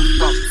talk to me.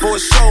 For a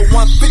show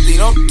 150,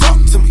 don't talk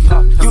to me.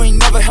 You ain't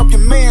never help your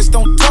mans,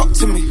 don't talk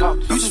to me.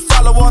 You just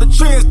follow all the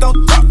trends,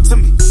 don't talk to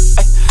me.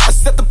 I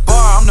set the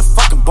bar, I'm the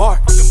fucking bar.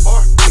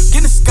 Like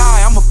in the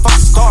sky, I'm a fucking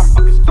star.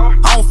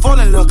 I don't fall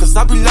in love cause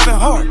I be loving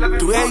hard.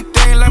 Do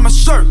everything like my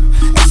shirt,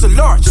 it's a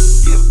large.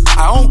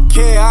 I don't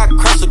care, I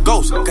crash a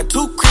ghost. Got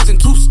 2 cribs in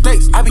 2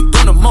 states, I be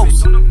doing the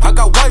most. I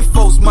got white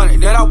folks money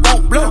that I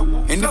won't blow.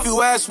 And if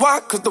you ask why,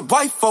 cause the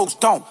white folks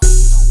don't.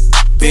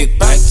 Big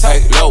bank,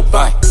 tight, low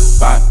bank,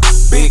 bank.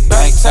 Big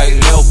bank, tight,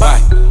 low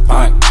bank,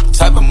 bank.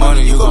 Type of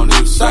money you gon'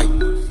 need a sight.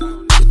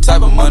 The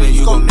type of money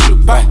you gon' need a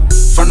bank.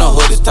 From the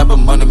hood, this type of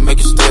money make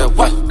you stay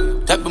away.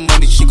 Type of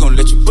money she gon'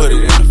 let you put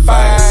it in the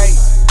fight.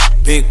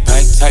 Big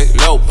bank, tight,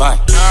 low bank,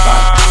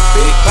 bank.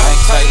 Big bank,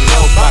 tight,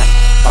 low bank,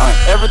 bank.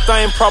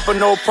 Everything proper,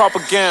 no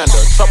propaganda.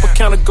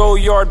 Tropicana Gold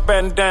Yard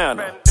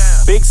bandana.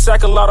 Big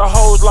sack, a lot of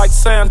hoes like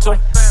Santa.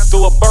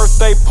 Threw a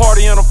birthday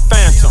party in a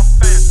Phantom.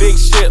 Big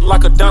shit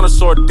like a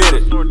dinosaur did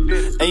it.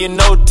 And you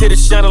know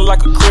titties shining like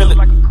acrylic.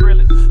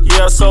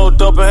 Yeah, I sold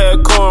dope and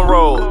had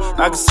cornrows.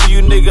 I can see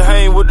you nigga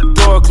hang with the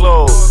door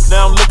closed.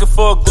 Now I'm looking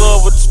for a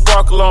glove with a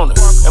sparkle on it.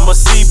 And my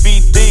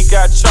CBD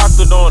got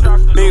chocolate on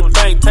it. Big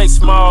bank take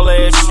small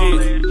ass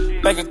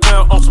shit. Bank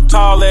account on some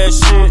tall ass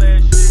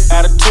shit.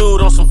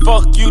 Attitude on some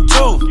fuck you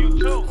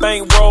too.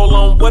 Bank roll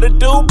on what it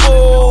do,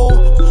 boo.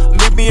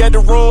 Meet me at the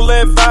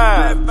roulette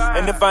vibe.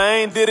 And if I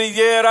ain't did it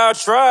yet, I'll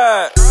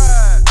try.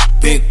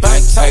 Big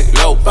bank, tight,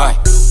 low bank,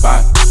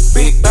 bank.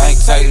 Big bank,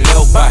 tight,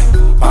 low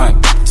bank,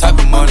 bank. Type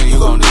of money you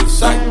gon' need a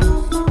sight.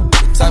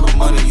 The type of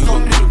money you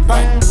gon' need a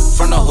bank.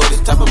 From the hood,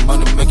 this type of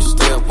money make you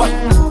stay away.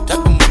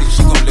 Type of money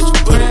she gon' let you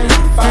put it in the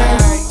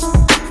fight.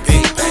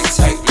 Big bank,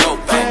 tight, low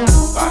bank,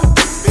 bank.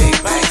 Big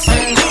bank,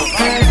 tight, low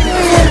bank.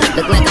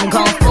 Look like I'm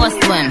going for a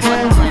swim.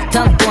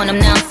 Dunked on him,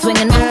 now I'm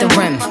swinging off the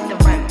rim.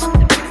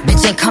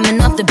 Bitch ain't coming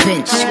off the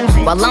bench,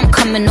 while I'm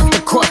coming off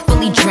the court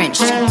fully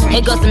drenched.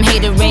 Here goes some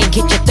Haterade,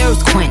 get your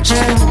thirst quenched.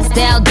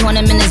 Style doing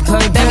him in this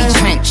Burberry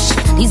trench.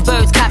 These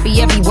birds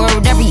copy every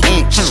word, every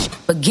inch.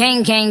 But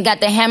gang got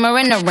the hammer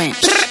and the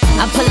wrench.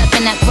 I pull up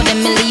in that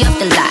 $250,000 off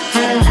the lot.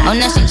 Oh,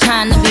 now she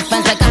trying to be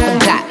friends like I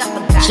forgot.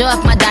 Show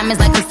off my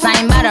diamonds like a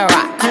sign by the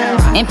rock.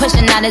 Ain't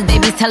pushing out his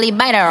baby's telly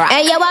by the rock.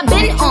 Hey yo, I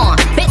been on,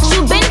 bitch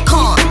you been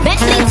con.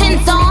 Bentley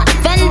tints on,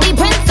 Fendi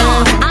prints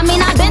on. I mean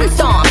I been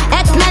storm,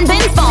 X-Men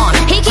been form.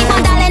 He keep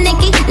on dialing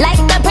Nicki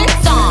like the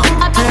Prince on.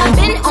 I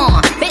been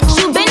on, bitch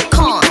you been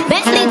con.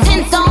 Bentley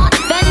tints on,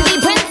 Fendi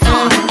prints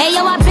on. Hey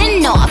yo, I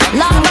been off,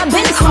 Laura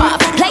been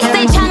crop. Play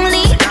say Chang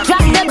Lee,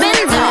 drop the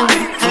Benz off.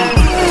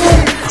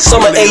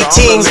 Summer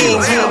 18.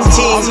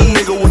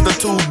 Nigga with the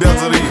 2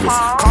 Desert Eagles.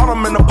 Caught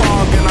him in the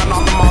park and I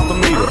knocked him off the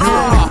meter.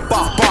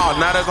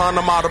 Now that's on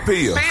the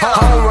onomatopoeia.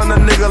 I don't run a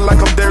nigga like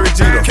I'm Derek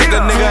Jeter. Kick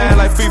a nigga ass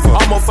like FIFA.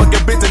 I'm a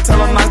fucking bitch and tell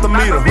her nice to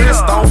meet her.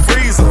 Wrist on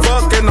freezer,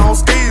 fucking on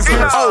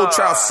skeezer. Old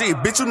trap talk shit,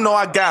 bitch, you know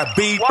I got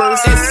beepers.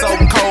 It's so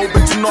cold,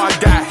 but you know I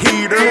got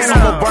heaters.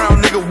 I'm a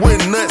brown nigga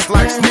with nuts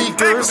like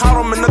sneakers.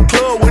 Caught him in the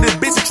club with his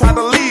bitch, he tried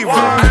to leave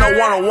her. Ain't no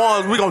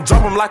one-on-ones, we gon'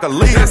 jump him like a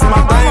lead. This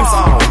my theme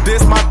song,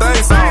 this my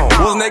theme song.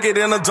 Was naked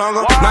in the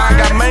jungle, now I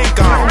got mink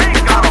on.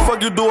 How the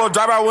fuck you do a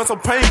drive out with some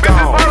pink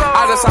on?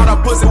 I just saw the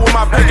pussy with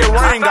my pinky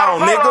ring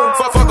on, nigga.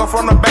 Fuck her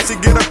from the back, she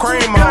get a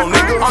cream on,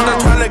 nigga. I'm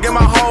just tryna get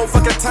my whole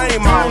fucking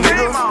team on,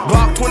 nigga.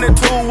 Block 22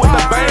 with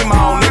the beam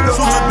on, nigga.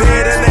 Shoot you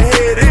dead in the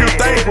head if you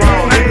think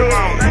wrong, nigga.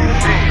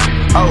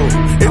 Oh,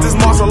 it's just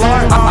martial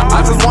art.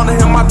 I just wanna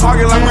hit my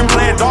target like we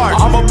playing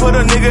darts. I'ma put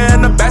a nigga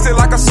in the backseat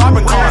like a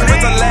shopping cart.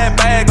 Put the lab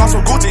bag on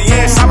some Gucci,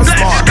 yeah, shopping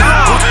smart.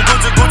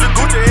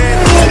 Gucci, yeah.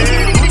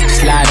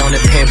 Slide on the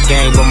pimp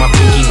game with my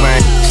pinky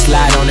ring.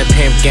 Slide on the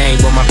pimp game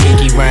with my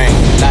pinky ring.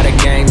 Lot of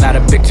gang, lot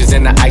of bitches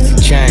in the icy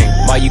chain.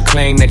 While you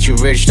claim that you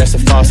rich, that's a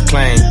false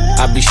claim.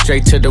 I be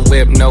straight to the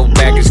whip, no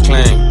baggage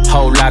claim.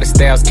 Whole lot of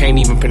styles, can't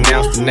even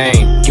pronounce the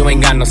name. You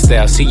ain't got no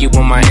style, see you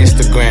on my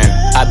Instagram.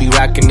 I be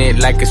rocking it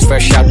like it's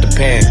fresh out the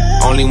pan.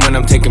 Only when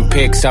I'm taking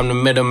pics, I'm the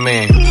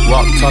middleman.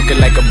 Walk talking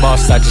like a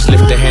boss, I just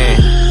lift a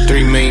hand.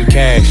 3 million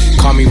cash,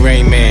 call me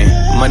Rain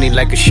Man. Money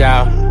like a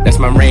shower, that's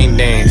my rain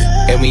dance.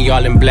 And we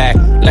all in black,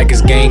 like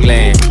it's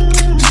gangland.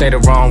 Say the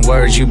wrong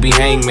words, you be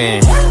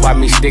hangman. Why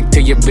me stick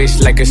to your bitch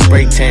like a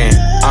spray tan?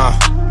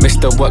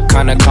 Mister, what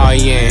kind of car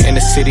you in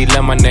the city,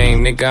 love my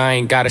name, nigga, I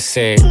ain't gotta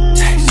say it.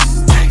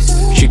 Taste,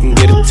 taste. She can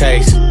get a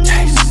taste.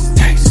 Taste,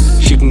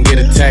 taste. She can get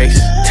a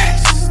taste.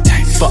 Taste,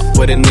 taste. Fuck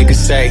what a nigga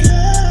say.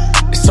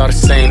 It's all the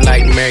same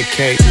like Mary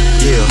Kate.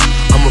 Yeah,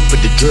 I'ma put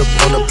the drip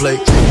on the plate.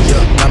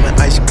 Yeah, I'm an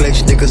ice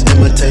glaze, niggas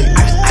imitate.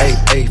 Hey,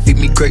 hey, feed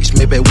me grapes,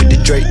 maybe with the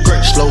Drake.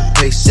 Slow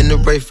pace in the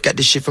Wraith, got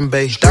this shit from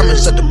base.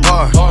 Diamonds at the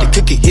bar, the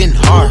cookie hitting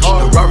hard.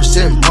 The Robert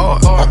sitting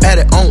hard, I'm at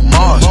it on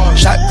Mars.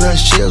 Shotgun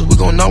shells, we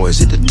gon' always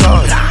hit the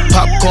target.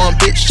 Popcorn,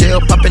 bitch, shell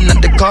popping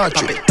out the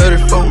cartridge.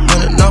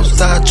 3400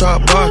 outside, char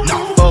bar.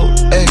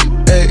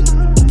 488.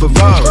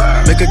 Ferrari.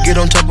 Make her get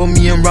on top of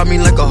me and rob me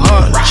like a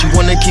heart. She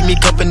wanna keep me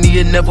company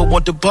and never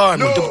want to bar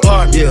me.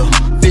 Yeah,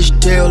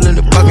 fishtail in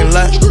the parking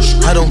lot.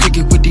 I don't kick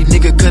it with these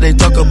niggas cause they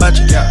talk about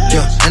you.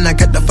 Yeah, and I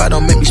got the fight,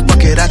 don't make me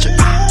spark it at you.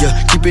 Yeah,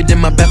 keep it in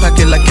my back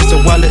pocket like it's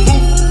a wallet.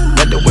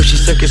 Like the way she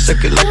suck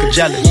it like a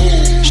jelly.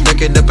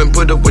 Stuck it up and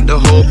put up with the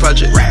whole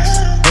project.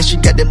 And she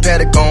got that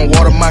paddock on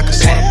water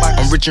moccasins.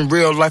 I'm rich in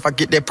real life, I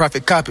get that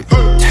profit copy.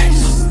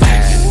 Taste,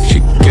 taste. She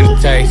can get a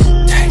taste.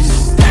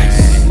 Taste,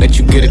 taste. Let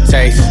you get a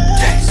taste.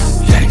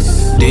 Taste,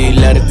 taste. Do you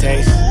love the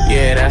taste?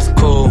 Yeah, that's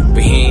cool,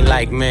 but he ain't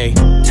like me.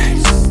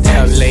 Taste,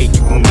 LA,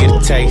 you can get a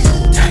taste.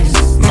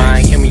 Taste.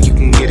 Miami, you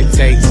can get a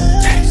taste.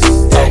 Taste.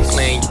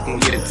 Oakland, you can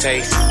get a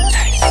taste.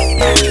 Taste.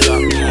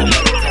 New York,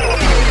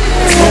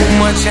 too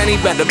much honey,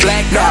 better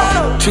black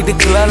out. Treat the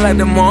club like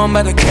the mom,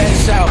 better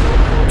cash out.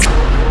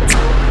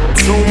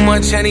 Too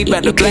much honey,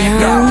 better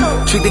black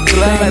out. Treat the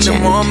club like the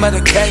mom,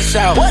 better cash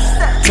out.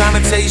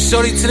 Tryna tell you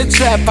shorty to the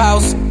trap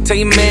house. Tell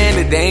your man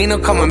that there ain't no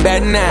coming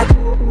back now.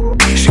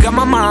 She got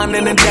my mind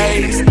in the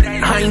days.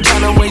 I ain't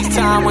tryna waste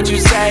time, what you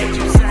say?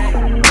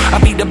 I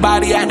beat the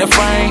body at the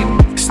frame.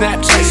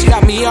 Snapchat, she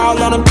got me all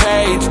on the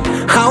page.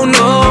 I don't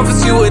know if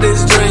it's you or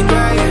this drink.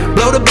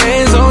 Blow the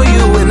bands on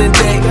you in the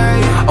day.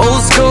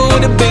 Old school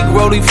with a big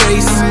rolly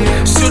face.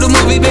 Shoot a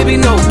movie, baby,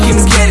 no Kim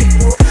K.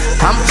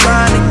 I'm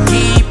trying to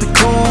keep it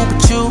cool,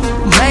 but you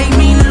make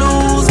me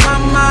lose my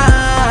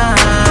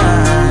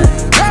mind.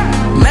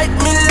 Make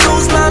me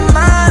lose my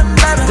mind,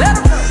 baby.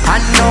 I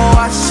know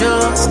I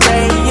should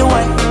stay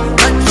away,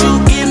 but you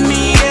give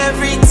me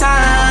every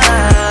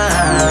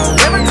time.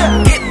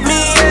 Get me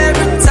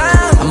every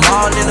time. I'm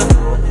all in the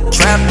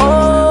trap.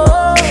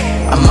 Oh,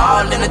 I'm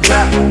all in the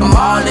trap. I'm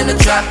all in the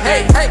trap.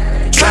 Hey, hey,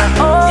 trap.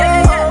 Oh,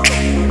 yeah,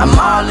 yeah. I'm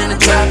all in the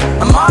trap.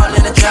 I'm all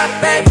in the trap,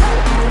 baby.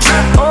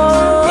 Trap.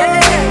 Oh, yeah.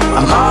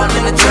 I'm all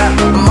in the trap,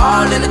 I'm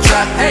all in the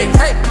trap, hey,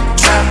 hey,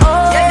 trap,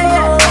 oh,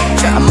 yeah,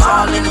 yeah. I'm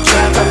all in the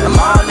trap, I'm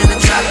all in the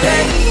trap,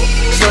 hey.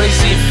 Shorty,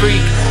 she a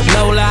freak,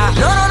 no lie.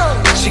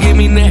 No. She give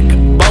me neck,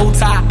 bow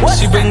tie. What?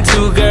 She bring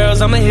 2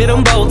 girls, I'ma hit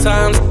them both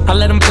times. I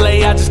let them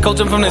play, I just coach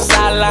them from the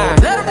sideline.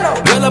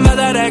 Girl, I'm at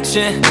that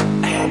action,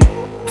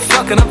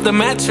 fucking up the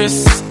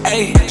mattress,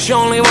 ayy. She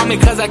only want me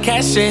cause I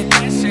cash it.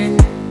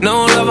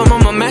 No love, I'm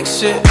on my max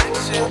shit.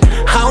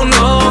 I don't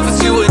know if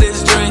it's you or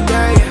this drink.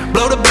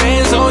 Blow the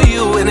bands on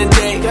you in a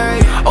day.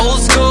 Old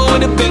school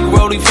with a big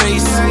rolly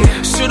face.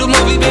 Shoot a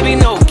movie, baby,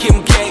 no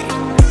Kim K.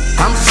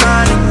 I'm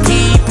trying to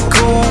keep it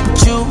cool,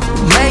 but you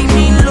make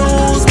me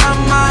lose my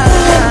mind.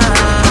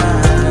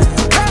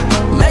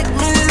 Make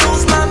me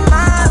lose my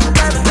mind,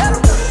 baby.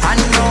 I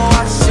know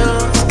I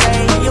should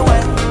stay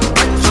away,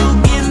 but you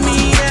give me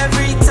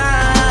every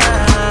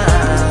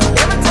time.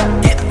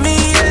 Get me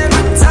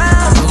every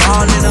time. I'm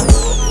all in a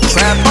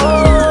trap.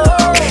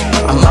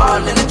 I'm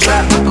all in the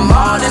trap. I'm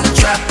all in the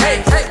trap. Hey,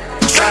 hey,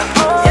 trap.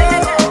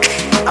 Yeah,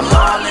 yeah. I'm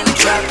all in the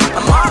trap.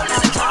 I'm all in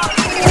the trap.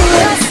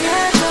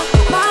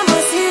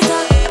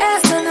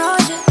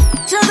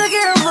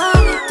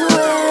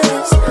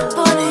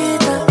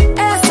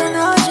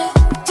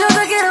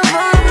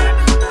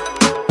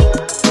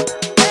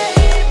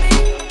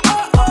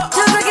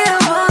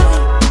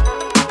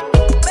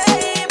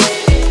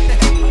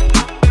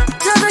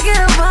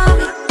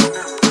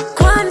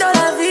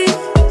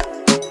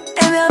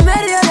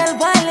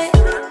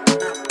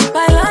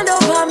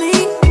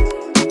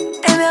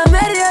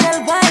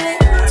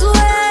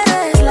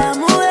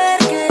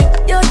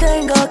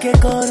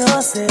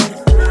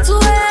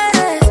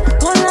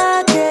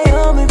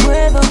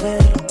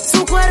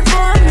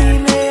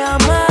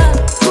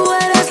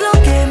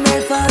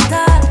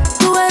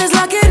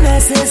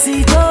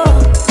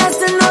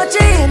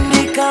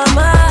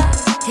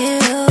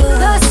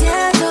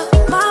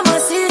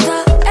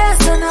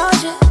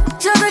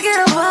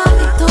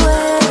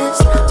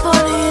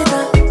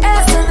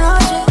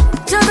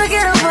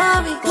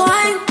 want me,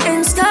 wine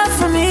and stuff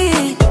for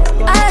me.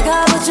 I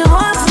got what you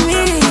want from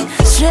me.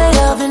 Straight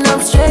up and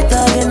I'm straight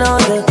thugging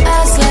on the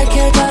ass like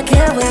cake. I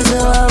can't wait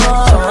till I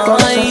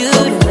want you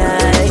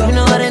tonight. You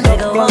know what a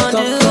nigga won't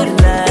do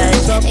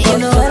tonight. And you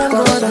know what I'm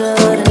gonna do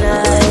tonight.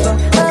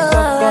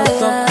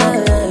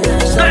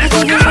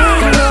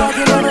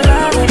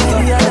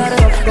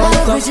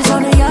 Bitches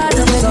on the yard,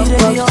 don't make me the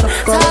yard.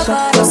 Top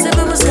bottle,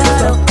 sipping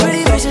Moscato.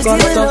 Pretty bitches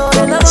dealing low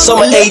and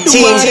Summer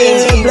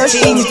 18. Bless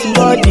you with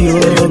body,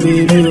 oh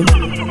baby.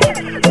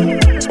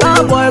 Star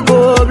boy go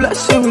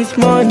bless you with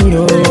money,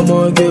 oh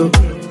my girl.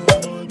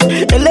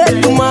 And let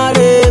you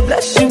marry,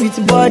 bless you with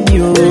body,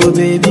 oh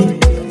baby.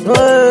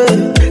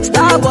 Oh,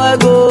 star boy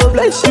go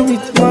bless you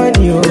with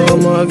money, oh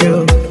my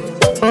girl.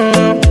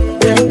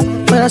 Yeah,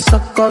 when I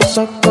suck up,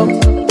 suck up,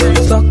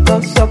 suck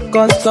up, suck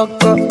up,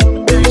 suck up.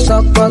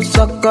 Sucker,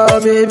 sucker,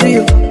 baby.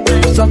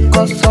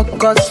 Sucker,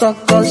 sucker,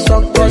 sucker,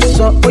 sucker,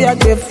 sucker. We are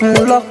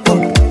giving lock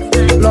up,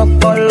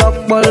 lock up,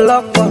 lock up,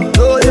 lock up.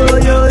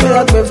 We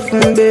are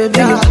giving,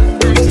 baby.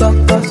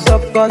 Sucker,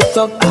 sucker,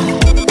 sucker.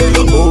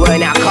 Oh,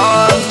 when I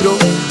come through,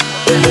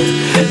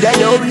 they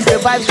know we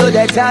survive, so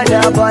they turn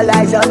up all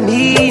eyes on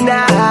me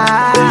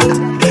now.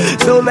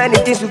 So many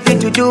things we fit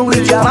to do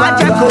with your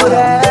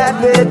mama,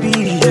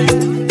 baby.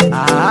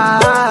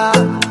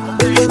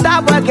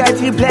 Stop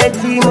getting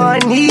plenty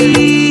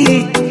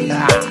money.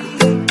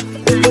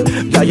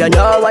 Yeah, you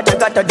know what you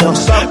gotta do.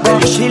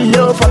 Baby, she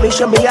low for me,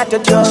 show me how to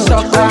do.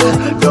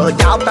 No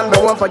doubt I'm the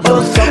one for you.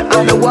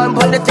 I'm the one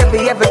for the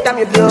TV every time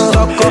you do.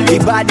 The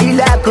body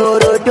like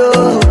Orodo.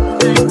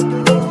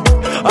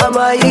 I'm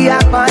a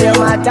yak on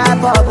your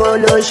type of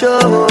polo show.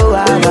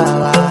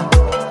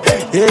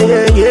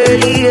 Yeah, yeah,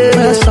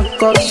 yeah.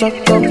 Suck up,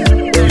 suck up,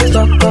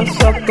 suck up,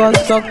 suck up,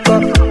 suck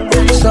up,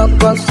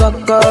 suck up,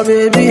 suck up,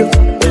 baby.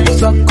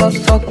 Suck up,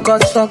 suck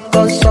up, suck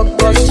up,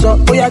 suck up, suck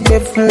up. We are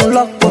giving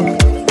lock up,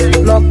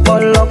 lock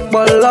up, lock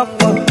up,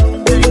 lock up.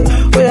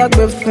 We are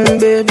giving,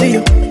 baby.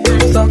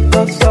 Suck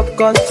up,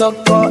 suck up,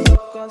 suck up.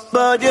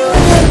 But you.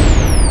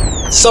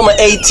 Summer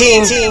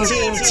 18.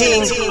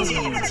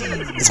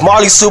 It's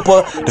Marley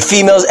Super, the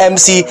females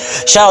MC.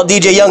 Shout out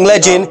DJ Young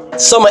Legend.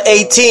 Summer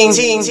 18.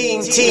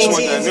 Just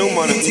want that new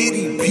money.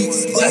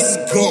 Let's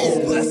go.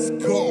 Let's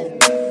go.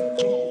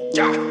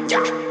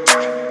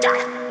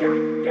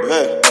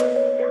 Hey,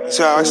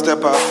 see how I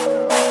step out.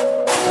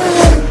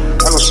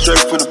 I go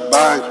straight for the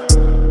bag.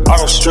 I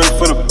go straight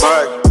for the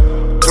bag.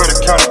 Turn the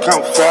counter,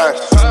 count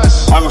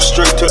fast. I go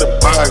straight to the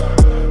bag.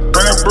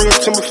 Bring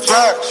it to me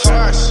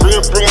fast. Bring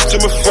it to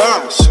me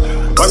fast.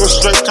 I go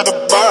straight to the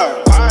bag.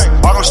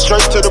 I go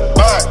straight to the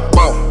bag.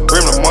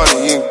 Bring the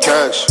money in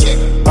cash.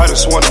 I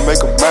just wanna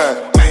make a mad.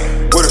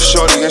 With a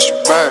shorty and she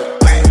bad.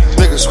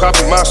 Niggas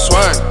copy my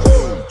swag.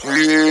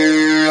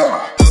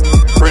 Yeah.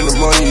 Bring the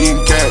money in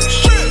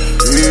cash.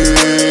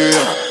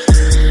 Yeah.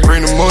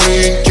 Bring the money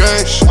in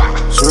cash.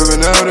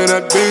 Swerving out in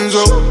that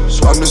Benzo.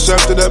 I'm just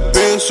after that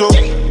Benzo.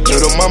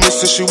 Little mama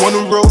said she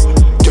wanna roll.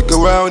 Kick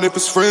her out if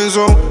it's friend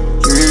zone.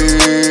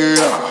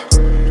 Yeah.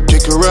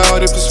 Kick her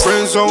out if it's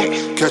friend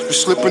zone. Catch me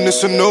slipping,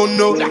 it's a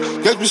no-no.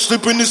 Catch me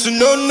slipping, it's a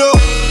no-no.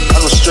 I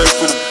go straight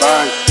for the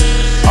bag.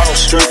 I go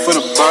straight for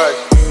the bag.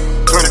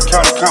 Turn the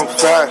counter, count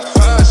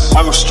fast.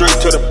 I go straight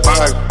to the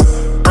bag.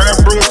 Bring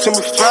it to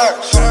me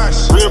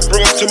fast. Bring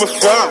it to me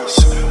fast.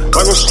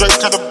 I go straight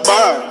to the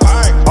bag.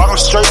 I go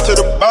straight to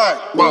the bag.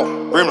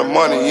 Bring the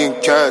money in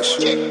cash.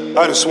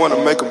 I just wanna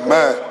make a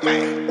mad.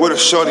 With a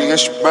shorty and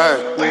she bag.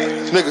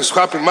 Niggas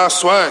copy my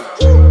swag.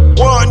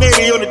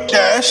 180 on the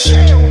dash.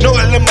 Know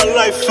I live my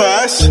life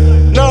fast.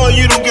 No,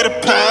 you don't get a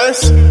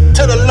pass.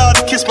 Tell the law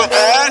to kiss my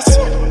ass.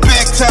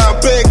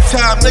 Big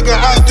time, nigga,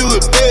 I do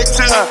it big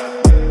time.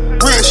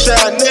 Real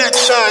shine, neck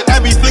shine,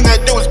 everything I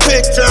do is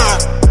big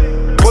time.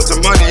 Put the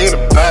money in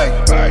the bag,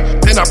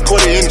 then I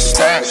put it in the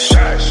stash.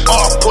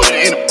 Or put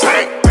it in the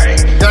bank.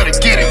 Gotta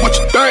get it, what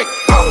you think?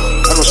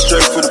 I go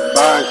straight for the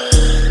bag.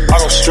 I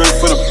go straight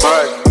for the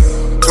bag.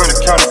 Turn the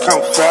counter,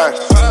 count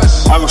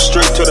fast. I go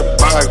straight to the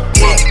bag.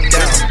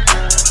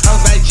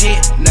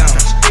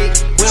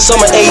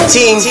 Summer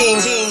 18.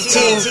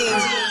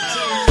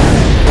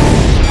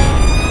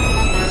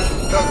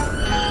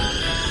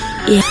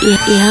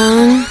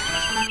 Young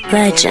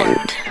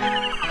Legend.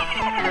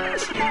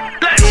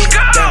 Let's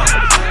go.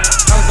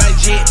 I'm by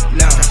jet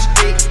now.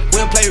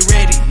 We'll play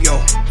radio.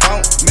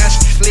 Don't match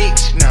the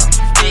flicks now.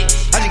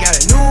 I just got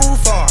a new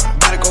farm.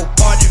 About to go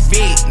party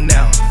Vic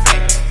now.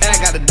 And I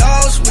got the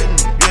dogs with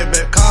me. Yeah,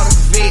 better call the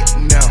Vic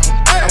now.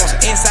 I want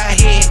some inside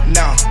head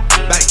now.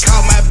 About to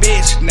call my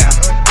bitch now.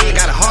 I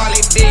got a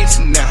Harley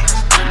Davidson now.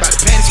 About to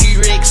pan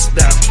T-Rex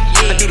now.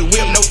 I do the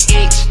whip, no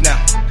X now.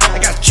 I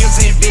got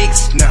chips and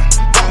Vicks now.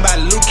 Walking by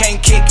the Luke,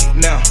 can't kick it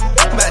now.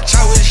 I'm about to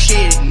try with the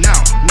shit now.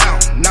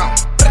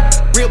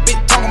 Real big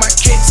talking my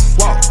kicks,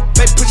 walk.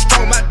 Baby, put your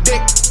tongue on my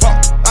dick, walk.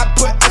 I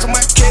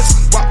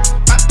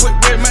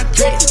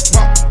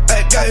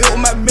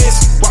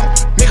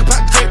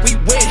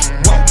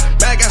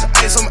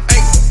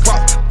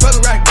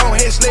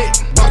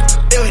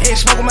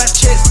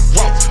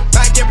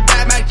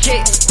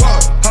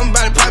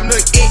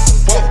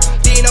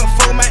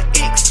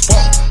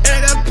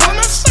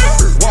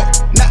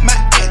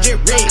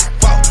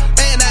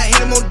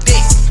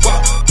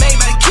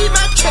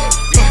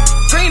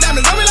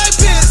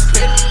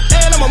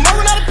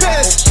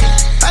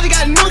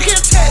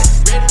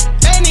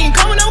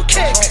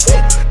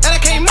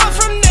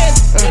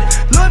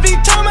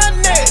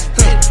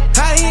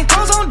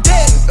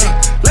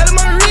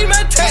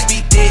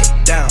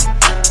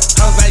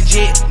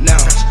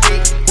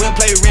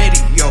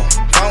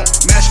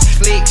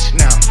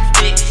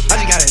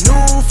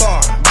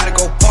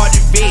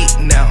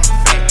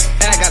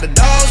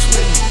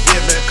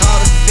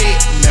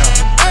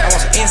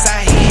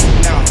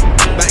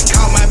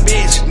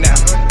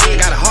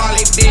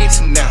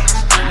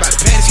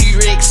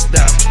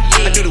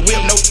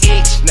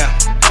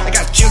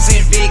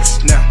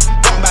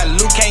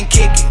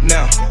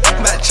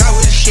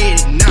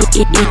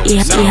Young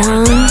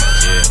Legend.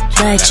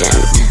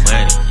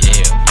 Money,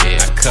 yeah.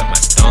 I cut my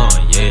thumb,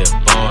 yeah.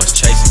 Bonds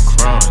chasing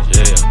crumbs,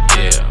 yeah.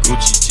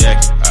 Gucci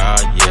jacket,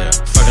 oh yeah.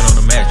 Fucking on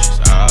the mattress,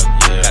 oh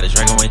yeah. Got a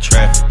drink away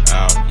traffic,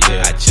 oh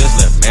yeah. I just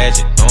left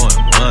Magic throwing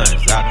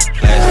ones out the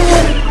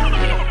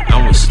plastic.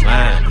 I'm with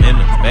slime in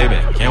the baby,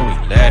 can we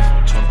laugh?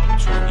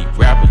 The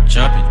rapper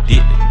jumping dick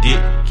to dick,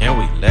 can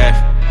we laugh?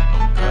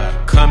 Oh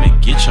God, come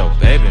and get your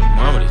baby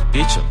mama, this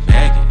bitch a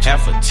maggot.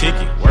 Half a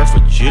ticket worth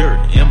of jewelry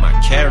in my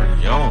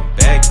carry-on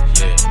bag,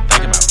 yeah.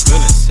 Thinking about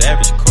pulling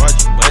savage cards,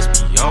 you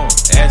must be on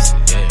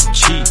acid, yeah.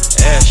 Cheap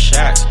ass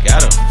shots,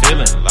 got a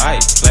feeling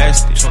like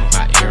plastic.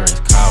 My earrings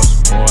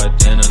cost more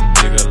than a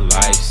nigga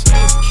life, say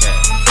cat.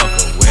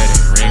 Fuck a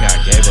wedding ring, I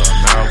gave her a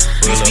mouth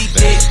full of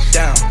bags.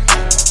 Down,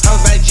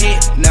 house by jet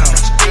now.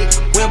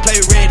 We don't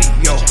play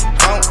radio,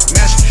 don't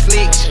match the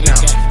flicks now.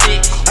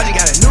 I just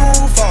got a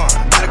new farm,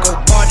 gotta go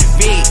party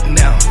Vic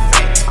now.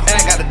 And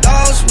I got a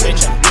dog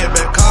switch, yeah,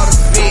 better call the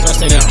Vic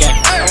now.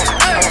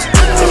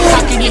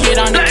 How can you hit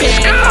on the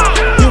kid?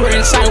 You were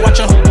inside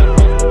watching.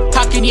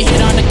 How can you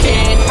hit on the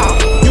kid?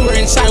 You were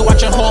inside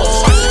watching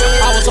hoes.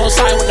 I was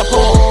outside with the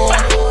pole.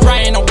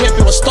 Riding a whip,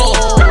 it was stole.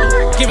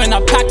 Giving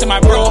a pack to my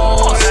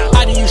bros.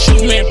 How do you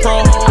shoot, you ain't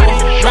pro?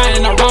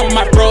 Riding around with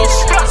my bros.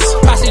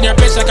 Passing their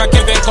bitch like a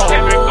give and go.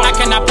 I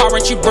cannot power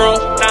you, bro.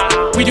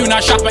 We do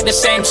not shop at the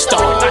same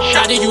store.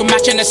 How do you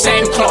match in the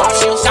same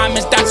clothes?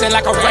 Diamonds dancing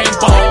like a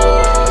rainbow.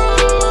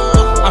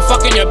 I'm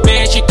fucking your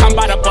bitch, she come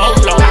by the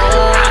bolo.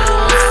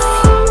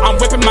 I'm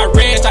whipping my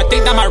wrist, I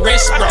think that my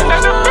wrist broke.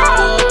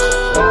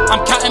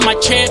 I'm counting my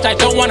chips, I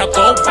don't wanna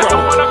go broke.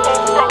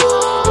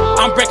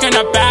 I'm breaking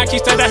her back, she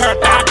said that her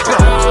back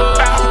broke.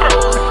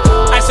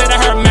 I said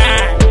that her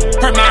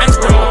man's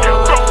broke.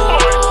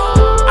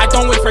 I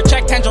don't wait for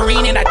check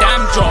tangerine in a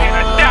damn drawer.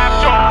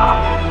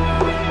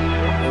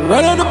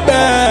 Run on the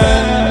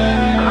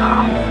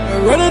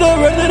band, run it up,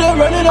 run it up,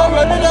 run it up,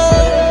 run it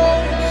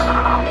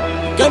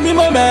up. Get me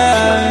my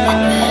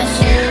man.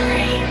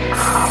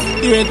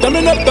 You ain't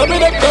thumbing up,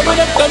 thumbing up, thumbing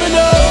up, thumbing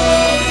up.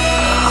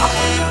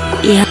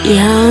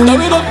 Young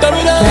Legend.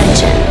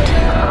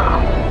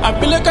 I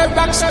feel like a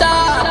rock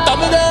star.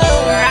 Thumb it up,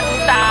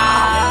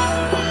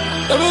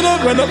 thumb it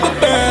up, run up the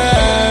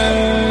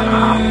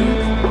band.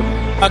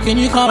 How can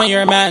you call me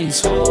your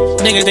mans?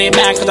 Niggas they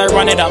mad cause I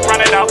run it up.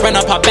 Run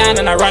up a band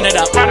and I run it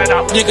up.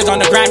 Niggas on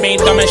the grind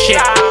ain't dumb as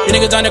shit. You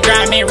niggas on the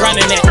grind ain't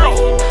running it.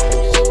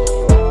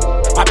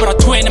 I put a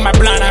twin in my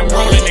blunt, I'm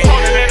rolling it.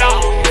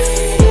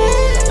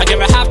 I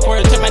give a half for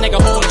it till my nigga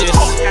hold this.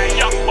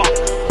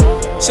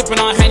 Sippin'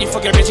 on Henny,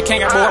 fuck your bitch, you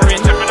can't get boring.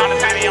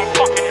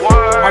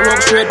 I roll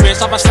straight bitch,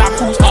 off a slap,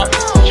 who's up?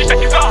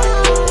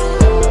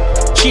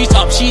 She's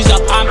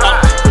up, I'm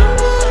up.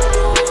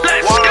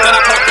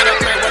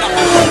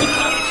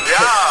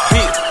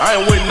 I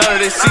ain't with none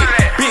of that shit,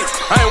 bitch.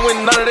 I ain't with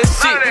none of that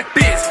shit,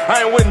 bitch.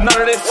 I ain't with none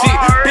of that shit,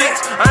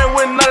 bitch. I ain't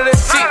with none of that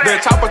shit.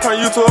 That chopper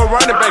turn you to a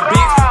running back,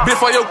 bitch.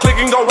 Before your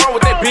click and go wrong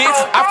with that bitch.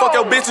 I fuck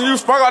your bitch and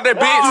you sprung on that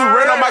bitch. You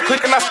ran on my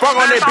click and I sprung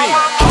on that bitch.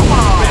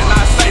 Better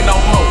not say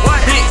no more,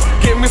 bitch.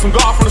 Get me some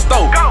guard from the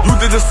stove. You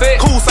did just say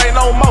cool, say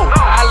no more.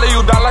 I lay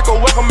you down like a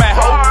welcome mat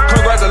hoe.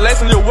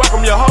 Congratulations, you're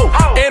welcome, your hoe.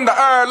 In the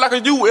air like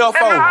a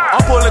UFO. I'm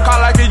pulling car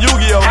like a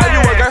Yu-Gi-Oh. How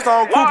you a gangster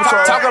on Crew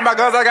Patrol? Talking about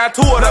guns, I got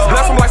two of them.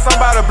 Bless them like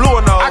somebody blew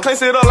a nose. I clean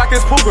shit up like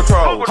it's Pool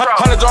Control.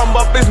 100 drum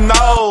up his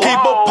nose.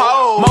 Keep a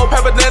pole. More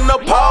paper than the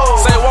pole.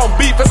 Say it won't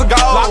beef, it's a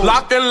goal.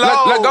 Lock and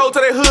load. Let go to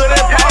the hood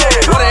and pole.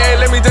 What the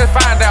hell, let me just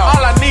find out.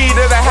 All I need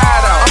is a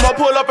hideout. I'ma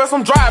pull up in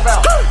some drive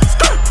out.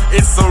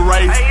 It's a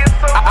race.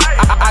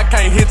 I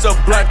can't hit your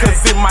blunt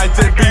cause it might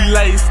just be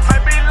laced.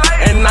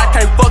 And I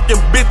can't fucking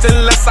bitch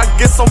unless I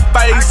get some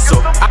face.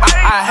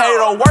 I hate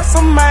her worse,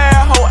 a man,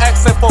 whole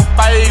accent for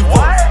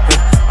favor.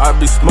 I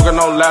be smoking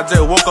on loud,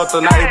 just woke up the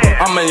neighbor.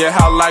 I'm in your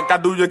house like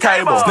I do your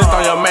cable. Snitched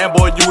on your man,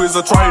 boy, you is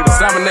a traitor.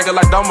 Slam a nigga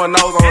like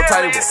dominoes on the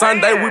table.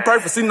 Sunday, we pray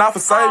for, see, not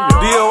for savior.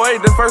 DOA,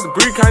 this first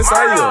degree, can't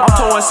save you. I'm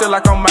towing shit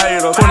like I'm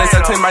made of.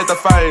 2017 made the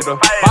fader.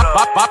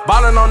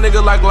 Ballin' on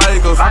niggas like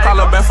Lakers. I call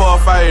her back for a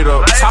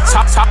fader.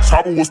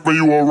 Chopper will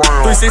spin you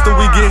around. 360,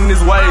 we getting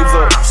these waves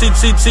up. She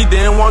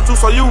didn't want to,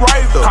 so you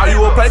raped her. Call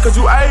you a play cause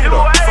you ate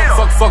her.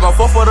 Fuck her,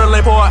 fuck for the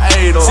lane, pour her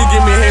ate her. She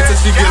give me a hand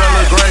till she get on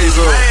the grades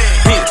up.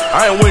 Bitch,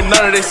 I ain't with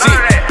none of that shit,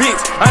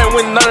 bitch. I ain't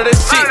with none of that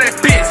shit,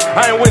 bitch.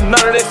 I ain't with none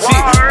of that shit,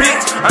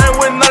 bitch. I ain't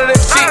with none of that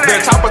shit.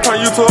 That chopper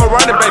turn you to a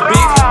running back,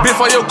 bitch.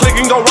 Before your click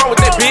and go wrong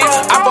with that bitch.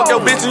 I fuck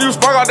your bitch and you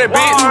sprung on that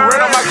bitch. You ran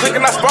on my click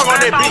and I sprung on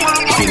that bitch.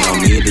 If you know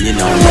me, then you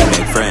know my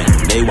big friend.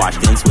 They watched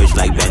and switch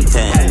like Ben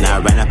 10.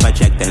 I ran up a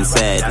check and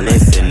said,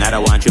 listen, I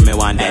don't want you, me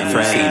want that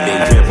friend. See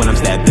big drip when I'm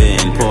stepping.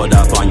 Pulled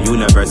up on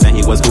Universe and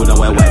he was cool and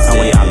went west. And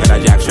we all got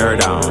a jack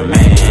shirt on,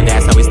 man.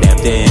 That's how we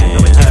stepped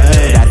in.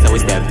 That's how we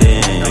stepped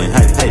in.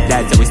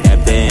 That's how we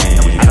stepped in.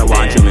 I don't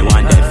want you, me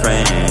want dead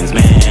friends,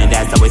 man.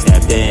 That's how we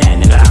stepped in.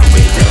 And the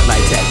we drip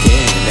like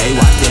Tekken. They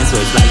watched and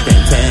switch like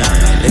Ben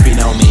 10. If you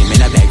know me, me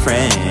not big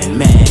friend,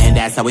 man.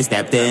 That's how we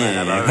stepped in.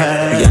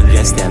 Young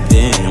just stepped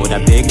in with a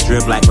big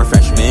drip like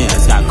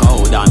refreshments. Got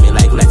gold on me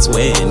like let's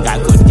win.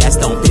 Got good gas,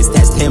 don't piss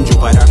test him,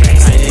 Jupiter.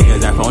 My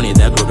niggas are phony,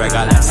 the group never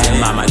got lesson.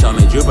 Mama told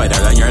me Jupiter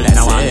on your lesson.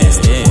 Now I'm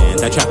listening.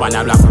 The trap on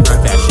that block for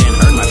perfection.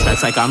 Heard my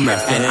stripes like I'm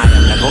reffing. I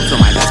am the go to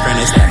my best friend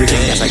is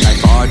everything. That's like I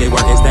far, they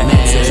work is the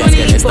next. Let's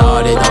get it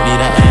started, don't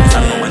need an end.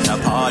 Tell me when the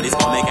party's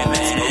gon' make it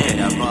mess.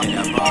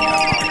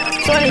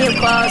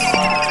 20 boss.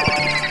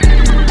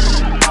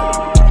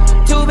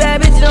 2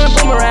 bad bitches on a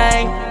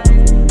boomerang.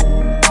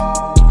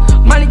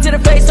 Money to the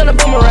face on a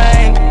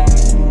boomerang.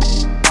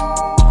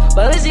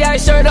 Balenciaga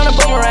shirt on a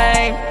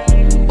boomerang.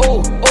 Ooh,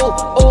 ooh,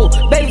 ooh.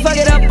 Baby, fuck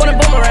it up on a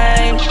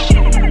boomerang.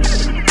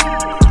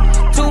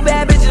 2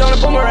 bad bitches on a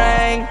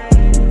boomerang.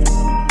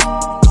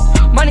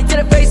 Money to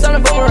the face on a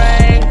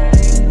boomerang.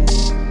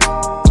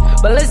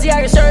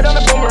 Balenciaga shirt on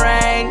a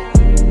boomerang.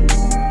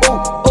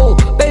 Ooh, ooh.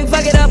 Baby,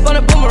 fuck it up on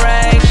a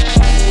boomerang.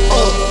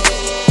 Ooh.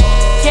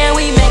 Can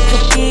we make a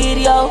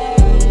video?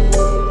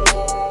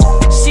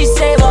 She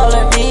save all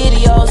her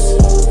videos.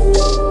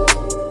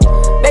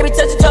 Baby,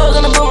 touch your toes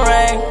on a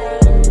boomerang.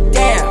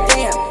 Damn,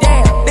 damn,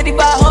 damn.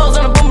 55 holes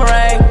on a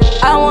boomerang.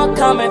 I won't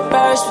come in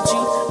first with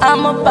you.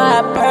 I'ma buy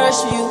a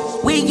purse for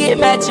you. We get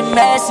matching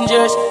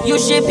messengers. You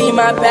should be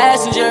my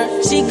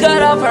passenger. She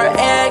cut off her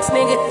ex,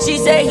 nigga. She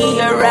said he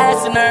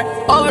harassing her.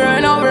 Over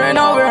and over and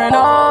over and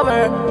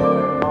over.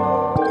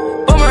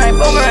 Boomerang,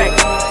 boomerang.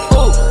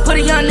 Ooh, put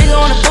a young nigga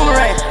on a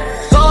boomerang.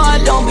 Go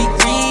hard, don't be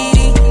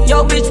greedy.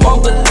 Yo, bitch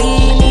won't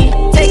believe me.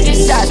 Take your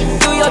shots,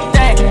 do your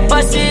thing.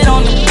 Bust it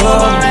on the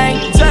boomerang.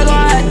 Try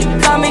gon' have to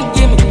come and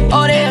get me.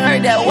 Oh, they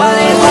heard that.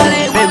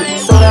 Wale. Baby,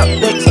 sold out,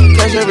 next,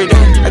 cash every day.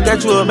 I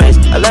got you a base,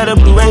 I let her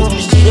Blu-rays.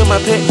 She in my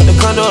pet, the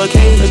condo a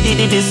cage. A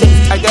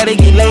DD6, I gotta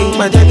get laid.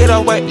 My jacket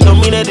all white, don't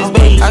mean that it's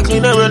beige. I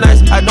clean up real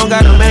nice, I don't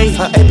got a maid.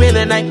 Her ape in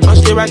the night, I'm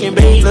still rockin'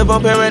 beige. Live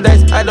on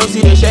paradise, I don't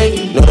see the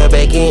shade. Know that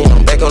back in,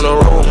 I'm back on the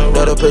road.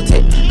 Know the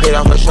protect, paid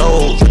off her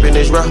show. Trippin'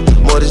 this rough,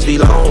 more this V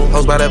long.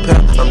 Hoes by the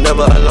pair, I'm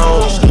never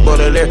alone. Sleep on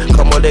the lyre,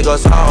 come on, they go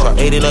soft.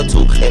 8 in a 2,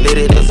 and let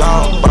it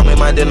dissolve. Bought me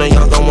my dinner,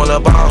 young, don't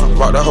wanna ball.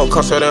 Brought the whole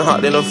concert and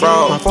hot than a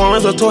frog. My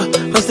foreign's a toy,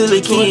 I'm still a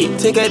kid.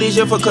 10K this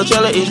year for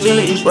Coachella, it's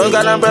lit. Bro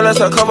got umbrellas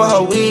to cover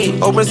her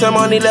weed. Open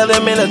ceremony, let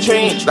them in a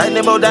trench. Like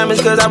Nimbo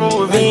diamonds, cause I'm a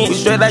revenge. We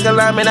straight like a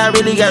lineman, I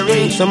really got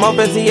rich. Some more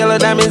fancy yellow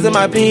diamonds in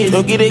my pits.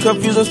 Don't get it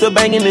confused, I'm still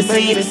banging the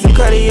seat.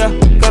 Cartier,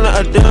 gonna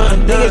a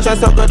done. Niggas try to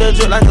suck up the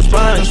drip like a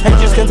sponge.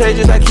 Hatred's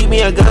contagious, I keep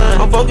me a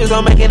gun. I'm focused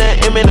on making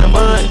that M in a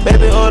month.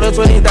 Baby, order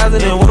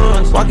 20,000 at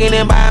once. Walking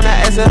in by, I'm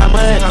not asking how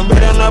much. I'm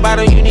better on the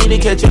bottom, you need to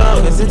catch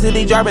up.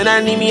 Consistency dropping,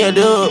 I need me a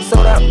dub.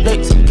 Sold out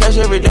dates, cash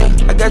every day.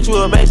 I got you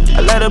a mace,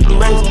 I let her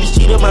Blu-rays.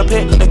 She in my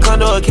pet, the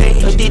condo a cage.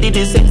 A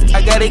DD6,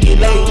 I gotta get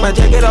laid. My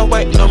jacket all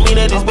white, don't mean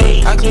that it's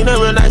beige. I clean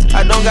up real nice,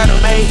 I don't got a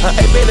maid. Her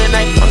ape in the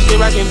night, I'm still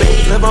rockin'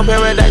 beige. Live on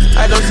paradise,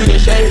 I don't see the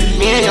shade.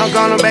 Me and y'all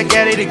gone back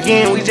at it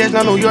again. We just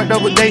know New York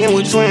double dating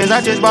with twins. I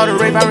just bought a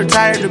rape, I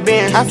retired the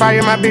Benz. I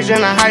fired my bitch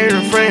and I hired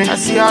a friend. I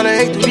see all the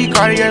H2B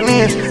Cartier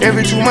lens.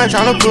 Every 2 months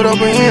tryna put up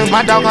with him.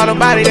 My dog caught a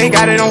body, they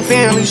got it on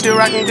film. He still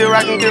rockin', still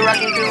rockin', still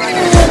rockin', still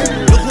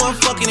rockin'. Look who I'm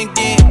fucking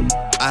again.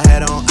 I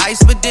had on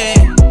ice, but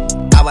then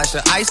I watched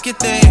the ice get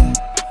thin.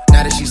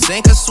 Now that she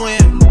sink or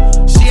swim.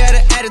 She had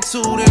an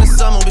attitude in the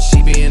summer, but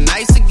she being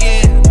nice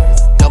again.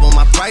 Double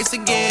my price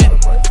again.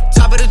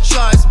 Top of the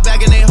charts, back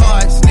in their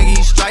hearts. Nigga,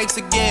 he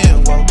strikes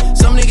again. Whoa.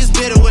 Some niggas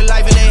bitter with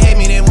life and they hate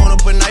me. They wanna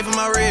put a knife in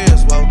my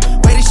ribs. Whoa.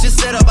 Way this shit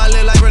set up, I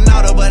live like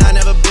Ronaldo, but I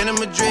never been in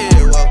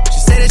Madrid. Whoa. She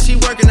said that she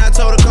working, I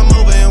told her come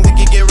over and we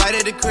could get right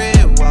at the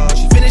crib. Whoa.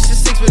 She finished the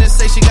 6 but then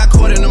say she got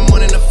caught in the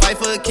morning to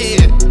fight for a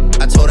kid.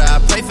 I told her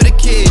I pray for the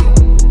kid.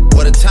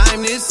 What a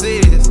time this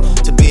is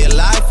to be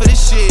alive for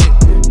this shit.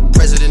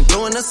 President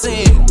doing us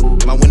in.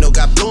 My window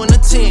got blue in the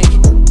tint.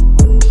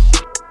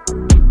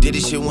 Did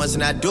this shit once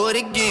and I do it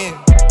again.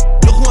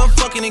 Look who I'm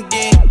fucking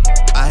again.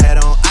 I had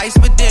on ice,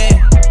 but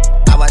then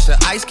I watched the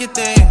ice get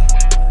thin.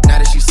 Now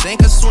that she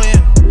sink or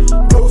swim.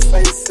 Blue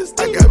faces,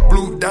 I got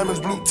blue diamonds,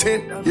 blue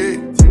tint. Yeah.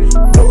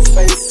 Blue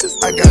faces,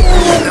 I got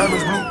blue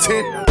diamonds, blue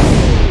tint.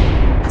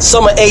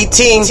 Summer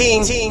 18.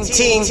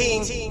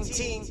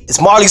 It's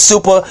Marley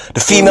Super,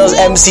 the females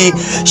MC.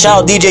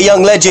 Shout out DJ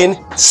Young Legend.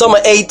 Summer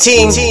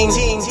 18.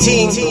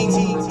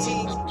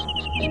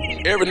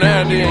 Every now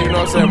and then, you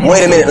know what I'm saying?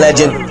 Wait a minute,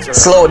 Legend.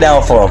 Slow it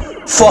down for him.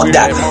 Fuck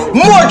that.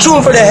 More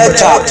tune for the head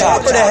top.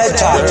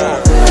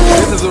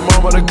 This is a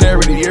moment of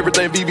clarity.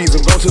 Everything BB's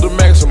and go to the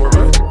maximum.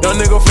 Young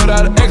nigga fell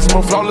out of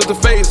eczema, flawless the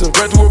face and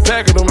ran through a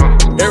pack of them.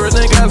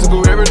 Everything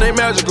classical, everything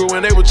magical.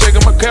 When they were checking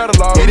my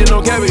catalog, they didn't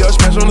know caviar,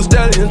 smash on the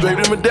stallions,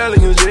 draped in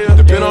medallions, yeah.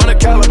 Depend on the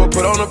caliber,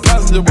 put on the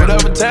passenger,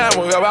 whatever time,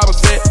 wherever I was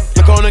at.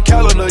 Look on the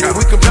calendar, yeah,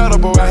 we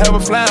compatible. I have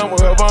a flying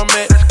wherever I'm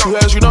at. You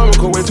as you know,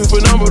 way too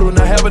phenomenal.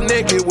 Now have a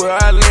naked where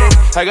I land.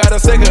 I got a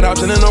second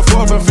option and a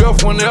fourth and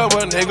fifth whenever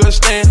a nigga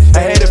stand.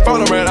 I had it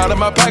phone ran out of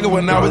my pocket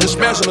when I was just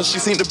smashing her. She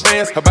seen the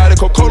bands. I bought a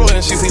Coca-Cola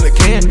and she seen the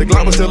can. The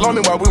Glock was still on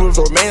me while we was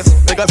romance.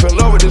 Think I fell in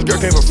love with this girl,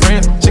 came from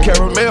France. She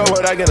caramel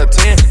when I get a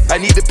 10. I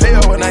need to pay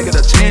her when I get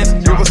a chance.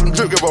 Give her some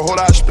drip, give her a whole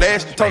lot of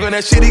splash. Talking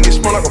that shit, he get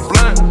small like a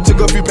blunt. Took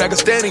a few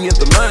Pakistani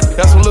into lunch.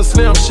 Got some little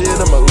slim shit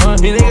in my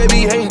lunch. These niggas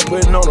be hating,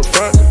 putting on the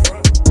front.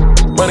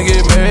 Money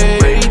get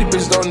made, these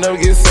bitches don't never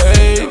get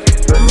saved.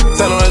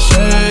 Tell on that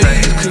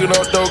shade, cooking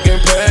up dope, getting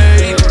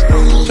paid.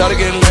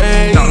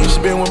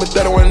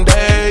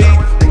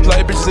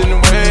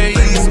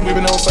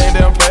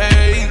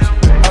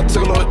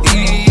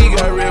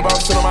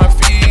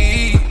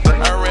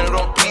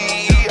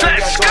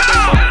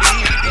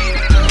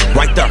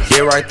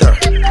 right there.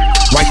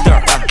 Right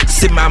there.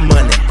 See my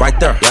money right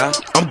there. Yeah.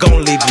 I'm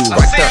gon' leave you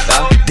right there.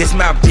 This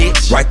my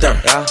bitch right there.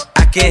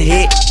 I can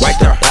hit right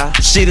there.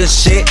 She the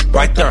shit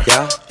right there.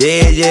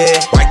 Yeah,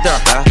 right there.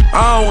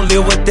 I don't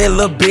live with that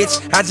little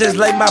bitch. I just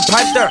lay my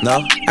pipe there.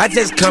 No, I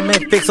just come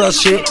and fix her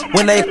shit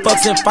when they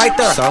fucks and fight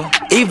there. So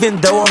even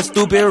though I'm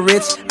stupid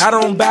rich, I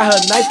don't buy her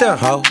night there.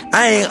 Ho.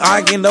 I ain't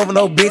arguing over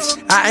no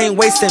bitch. I ain't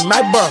wasting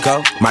my breath.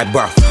 Go. My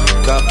breath.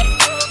 Go.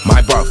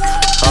 My breath.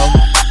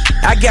 Ho.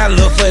 I got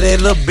love for that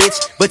little bitch,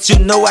 but you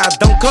know I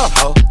don't come.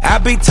 Oh. I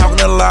be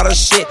talking a lot of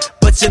shit,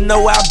 but you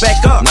know I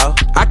back up. No.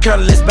 I care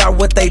less about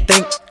what they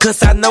think,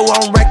 cause I know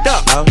I'm racked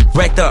up. No.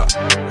 Racked up.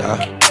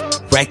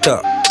 Racked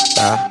up.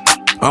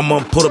 I'm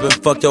gonna pull up and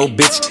fuck your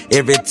bitch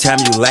every time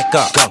you lack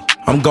up. Go.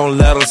 I'm gonna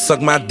let her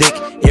suck my dick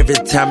every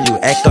time you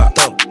act up.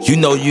 Go. You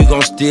know you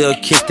gon' still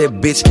kiss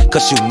that bitch,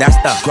 cause you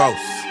nasty. Gross.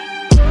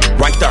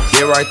 Right there,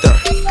 yeah, right there.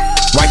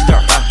 Right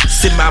there,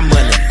 see my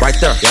money, right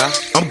there. Yeah.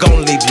 I'm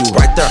gon' leave you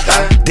right there.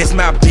 This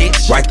my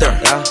bitch, right there.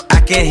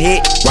 I can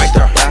hit, right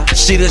there.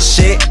 She the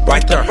shit,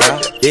 right there.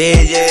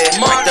 Yeah,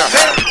 right there.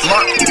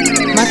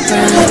 My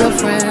friends, your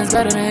friends,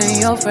 better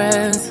than your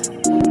friends.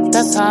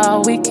 That's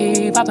how we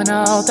keep popping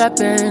out that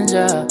binge,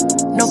 yeah.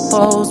 No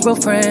foes, real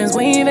friends,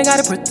 we ain't even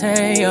gotta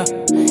pretend, yeah.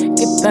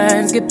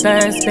 Get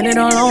bands, spin it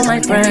all on my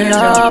friends,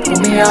 yeah. Pull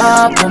me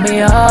up, pull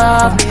me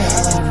up.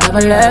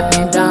 Never let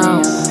me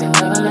down,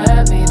 never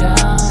let me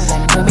down.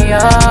 Pull me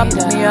up,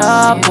 pull me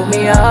up, pull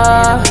me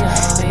up.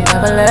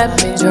 Never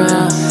let me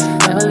drown,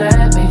 never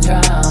let me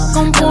drown.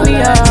 Come pull me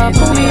up,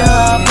 pull me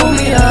up, pull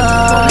me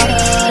up.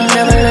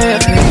 Never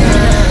let me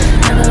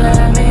down, never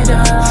let me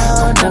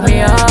down. Pull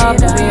me up,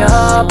 pull me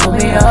up, pull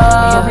me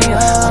up.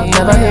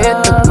 Never hit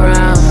the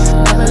ground,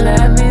 never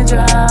let me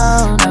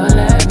drown, never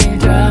let me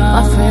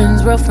drown. My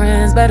friends, real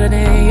friends, better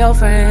than your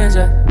friends,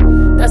 yeah.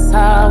 That's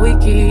how we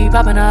keep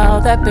popping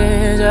out that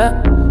binge,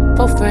 yeah.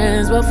 Both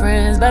friends, real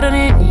friends, better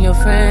than your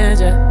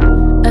friends, yeah.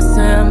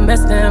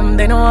 SM,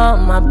 they know all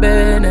my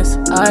business.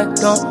 I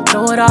don't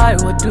know what I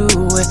would do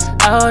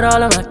without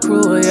all of my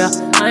crew, yeah.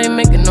 I ain't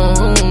making no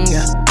room,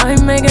 yeah. I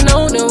ain't making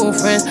no new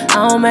friends.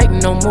 I don't make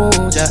no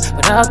moves, yeah.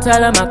 Without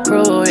telling my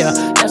crew, yeah.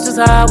 That's just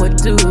how we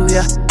do,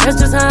 yeah. That's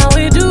just how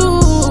we do.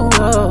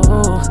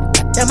 Oh.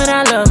 Damn it,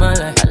 I love my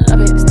life. I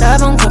love it.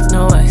 Stop on cuffs,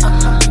 no way.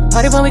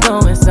 Party when we go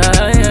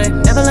inside.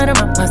 Never let them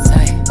out my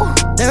sight.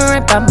 They're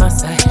right by my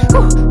side.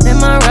 They're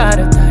my ride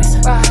or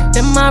die.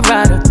 They're my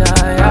ride or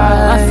die.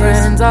 My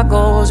friends are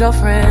goals, your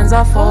friends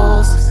are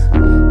foes.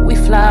 We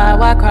fly,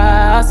 why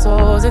cry, our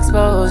souls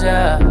exposed,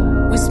 yeah.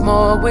 We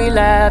smoke, we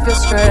laugh, your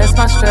stress,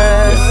 my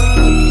stress.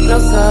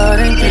 Closer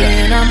than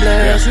kin, I'm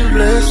blessed, you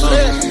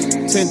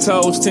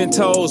blessed. 10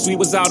 toes, we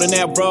was out in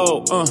that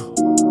road,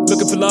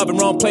 looking for love in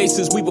wrong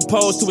places, we were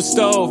posed to a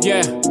stove,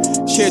 yeah.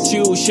 Share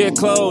shoes, share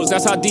clothes,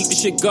 that's how deep the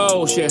shit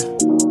goes, yeah.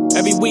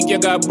 Every week y'all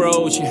got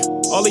bros, yeah.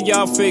 All of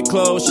y'all fit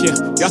clothes, yeah.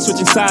 Y'all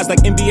switching sides like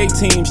NBA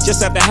teams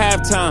just after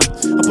halftime.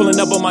 I'm pulling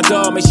up on my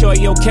dog, make sure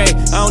he okay.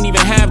 I don't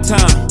even have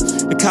time.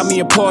 They caught me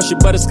a Porsche,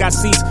 butterscotch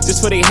seats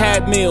just for they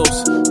had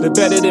meals. They're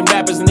better than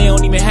rappers and they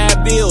don't even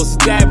have bills. Is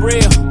that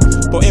real?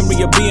 But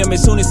Emery or BM,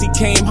 as soon as he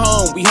came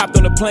home, we hopped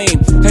on the plane,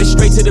 headed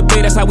straight to the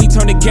bay. That's how we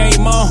turned the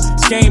game on.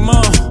 It's game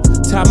on.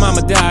 Time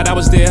mama died, I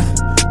was there.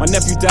 My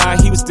nephew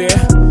died, he was there.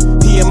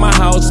 He in my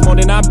house, more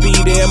than I be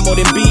there, more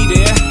than be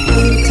there.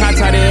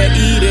 Tata there,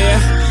 E there,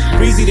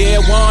 Breezy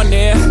there, Juan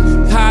there.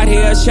 Hot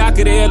here,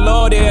 Shaka there,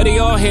 Law there, they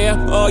all here.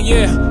 Oh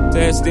yeah,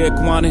 Dad's there,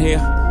 Kwana here.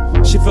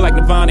 She feel like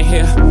Nirvana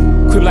here.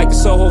 Crib like the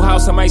Soho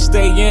house, I might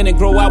stay in and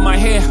grow out my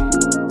hair.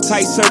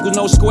 Tight circles,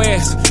 no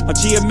squares. I'm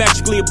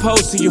geometrically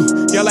opposed to you.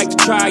 Y'all like the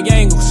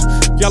triangles.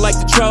 Y'all like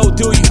the troll,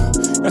 do you?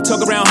 Y'all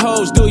talk around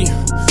hoes, do you?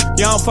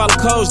 Y'all don't follow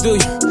codes, do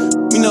you?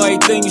 We know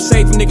everything you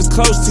say from niggas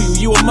close to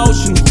you. You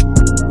emotional.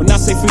 When I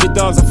say free the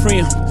dogs, I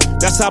free them.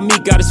 That's how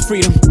Meek got his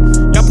freedom.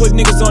 Y'all put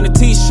niggas on a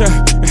t-shirt.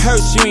 It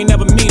hurts, you ain't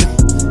never meet them.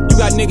 You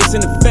got niggas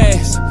in the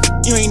fast.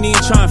 You ain't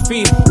even trying to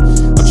feed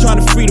them. I'm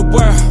trying to free the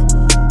world.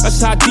 That's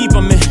how deep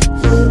I'm in.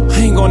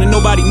 I ain't going to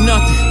nobody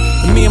nothing.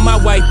 And me and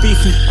my wife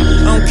beefing.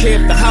 I don't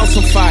care if the house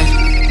on fire.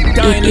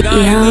 Dying nigga,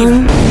 I ain't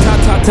leaving.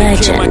 Top take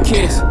care of my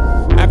kids.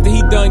 After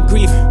he done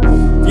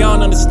grieving. Y'all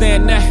don't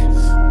understand that.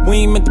 We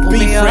ain't meant to be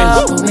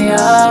friends. Pull me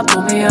up,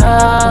 pull me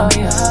up.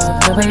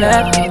 Never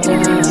let me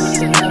down.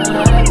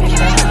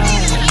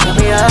 Pull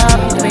me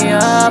up, pull me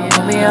up,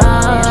 pull me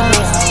up.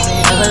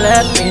 Never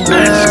let me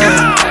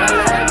down.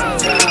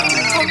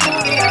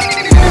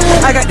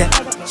 I got that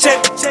check,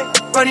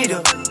 run it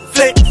up,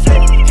 flick,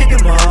 hit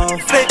them all,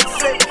 flick,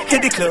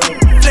 hit the club,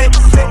 flick,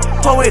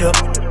 pull it up,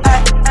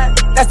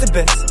 that's the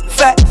best,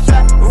 fat,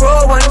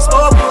 roll one,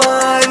 smoke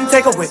one,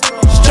 take away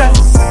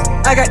stress.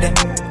 I got that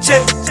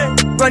check,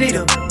 run it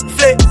up,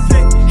 flick,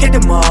 hit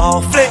them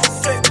all, flick,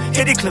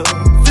 hit the club,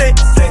 flick,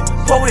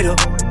 pull it up,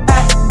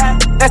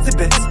 that's the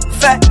best,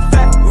 fat,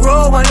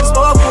 roll one,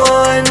 smoke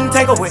one,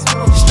 take away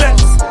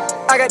stress.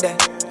 I got that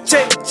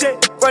check,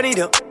 run it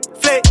up,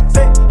 flick,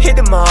 hit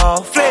them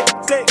all, flick,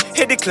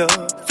 hit the club,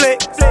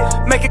 flick,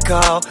 Make a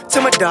call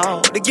to my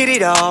dog to get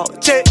it all.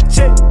 Check,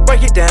 check,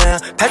 break it down,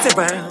 pass it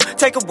round,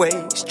 take away,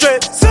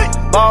 strip.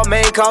 Ball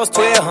main cost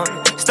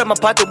 1,200. Stuff my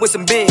pocket with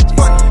some bitches.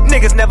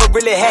 Niggas never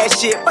really had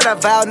shit, but I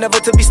vowed never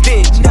to be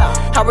stingy.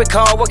 I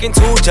recall working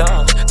 2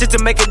 jobs just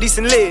to make a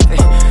decent living.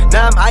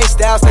 Now I'm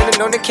iced out,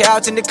 standing on the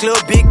couch in the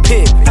club, big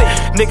pit.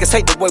 Niggas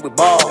hate the way we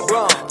ball.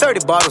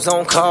 30 bottles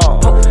on call,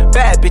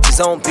 bad bitches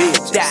on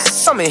bitches.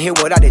 Some in here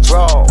without their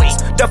drawers.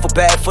 Duffel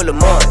bag full of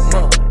money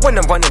when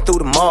I'm running through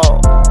the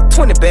mall.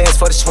 20 bands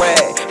for the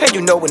swag, and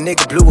you know a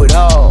nigga blew it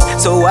all.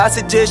 So I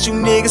suggest you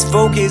niggas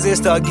focus and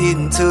start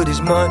getting to this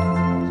money.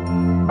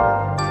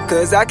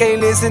 Cause I can't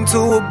listen to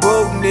a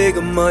broke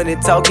nigga money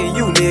talking.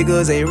 You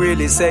niggas ain't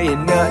really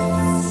saying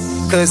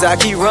nothing. Cause I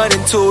keep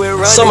running to it,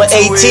 running Summer to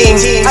 18.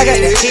 it. I got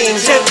that team,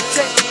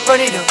 run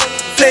it up,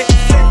 flip,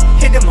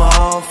 hit them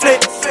all, flip,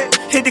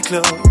 hit the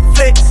club,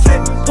 flip,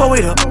 pull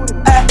it up,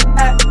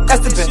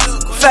 that's the best.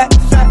 Fat,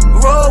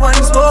 roll one,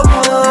 smoke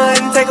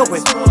one, take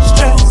away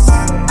stress.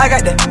 I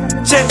got that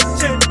chip,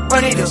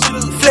 run it up,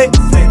 flip,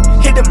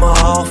 hit them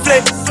all,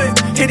 flip,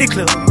 hit the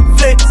club,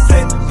 flip,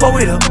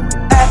 pull it up,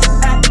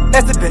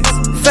 that's the best.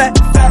 Fat,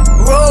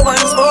 roll one,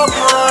 smoke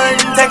one,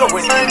 take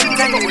away.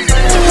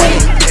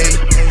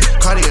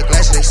 Cardiac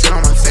glasses, they sit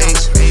on my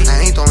face.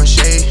 I ain't throwing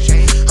shade.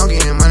 I'm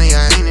getting money,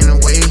 I ain't in the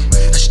way.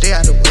 I stay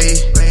out the way.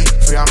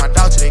 Free all my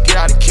dogs till they get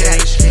out the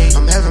cage.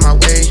 I'm having my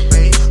way.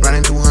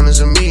 Running through hundreds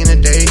of me in a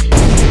day.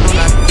 You know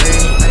not to play.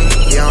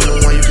 Yeah, I'm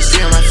the one you can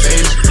see on my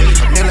face.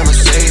 I'm nailing my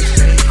safe.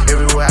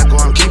 Everywhere I go,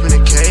 I'm keeping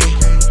it K.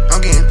 I'm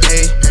getting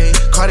paid.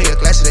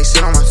 Cardiac glasses, they sit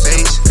on my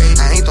face.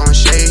 I ain't throwing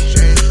shade.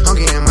 I'm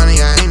getting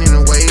money, I ain't in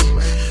the way.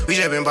 We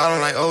just been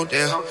ballin' like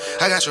Odell.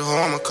 I got your hoe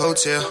on my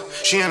coattail.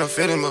 She ain't no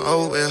feeling, but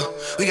oh well.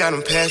 We got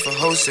them pads for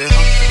wholesale.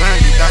 Running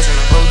through dots in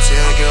the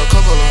hotel. Get a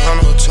couple of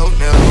hundred her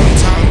toenails.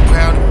 Only time we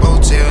crowd the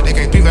motel. They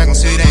can't be back and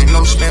see, they ain't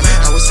no smell.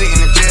 I was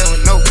sitting in jail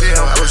with no bill.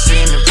 I was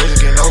sitting in prison,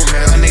 get no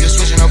mail. A nigga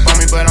switching up on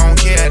me, but I don't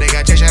care. They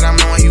got jet shot, I'm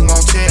knowing you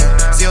won't tell.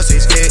 Still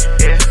 6 fit.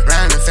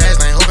 Riding the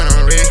fast lane, hoping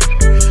I'm red.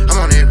 I'm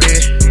on that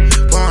red.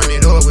 Pouring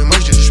it over with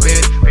much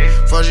disrespect.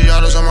 $40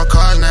 on my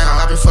cars now.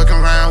 I been fucking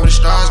around with the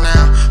stars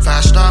now.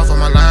 5-star for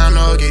my line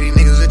up. Get these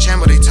niggas a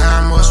chamber, they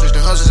time up. Switch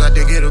the hustles, I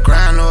did get a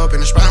grind up.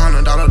 In the spot,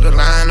 $100 the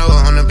line up.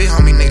 On the big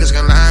homie, niggas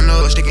can line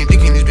up. Sticking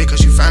dick in this bitch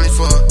cause you find it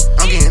for.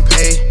 I'm getting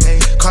paid.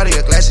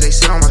 Cardiac glasses, they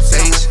sit on my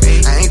face.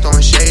 I ain't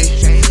throwing shade.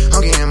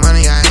 I'm getting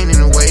money, I ain't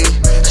in the way.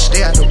 I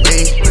stay out the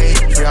way.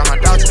 Free all my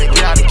dogs till they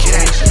get out the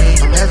cage.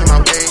 I'm having my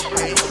way.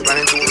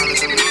 Running through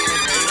hundreds of me.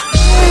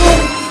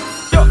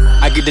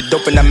 I get the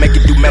dope and I make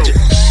it do magic.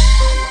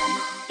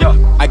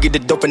 I get the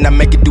dope and I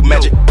make it do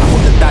magic. I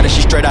want the thought that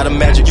she straight out of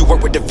magic. You work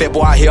with the vet,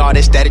 boy, I hear all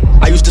that static.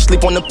 I used to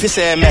sleep on the piss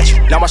and mattress.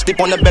 Now I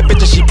sleep on the bed, bitch,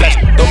 and she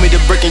plastic. Throw me the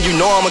brick and you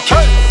know I'm a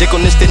catch. Dick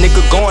on this, that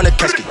nigga go on the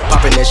casket.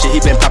 Poppin' that shit, he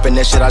been poppin'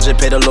 that shit. I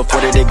just paid a little for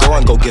it, they go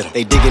and go get him.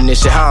 They diggin'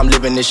 this shit, how I'm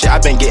living this shit. I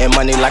been getting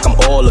money like I'm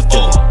all a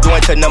feeling. You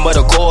ain't tell nothing but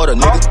a quarter,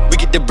 nigga. We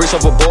get the bricks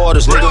over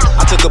borders, nigga.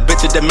 I took a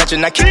bitch to the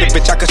mansion, I kicked the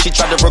bitch out cause she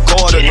tried to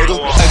record her, nigga.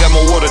 I got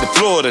more water than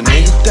Florida,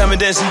 nigga. Diamond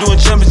dancing, doing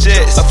jumping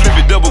jacks. I flip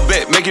it double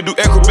back, make it do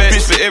acrobat.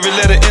 Bitch for every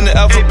letter in the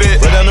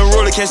alphabet. Right down the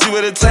roller, can't see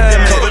where the time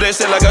at. Cover that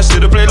shit like I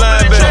should've played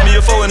linebacker. Me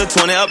a 4 and a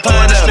 20 out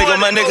pine out. Snake on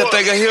my neck, I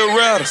think I hear a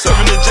router.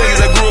 Serving the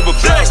jackets, I grew up a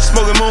bounce.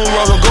 Smoking moon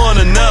rock, I'm going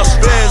to now.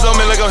 Bands on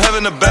me like I'm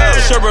having a battle.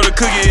 Shirt brother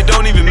cookie, it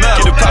don't even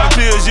matter. Get the poppin'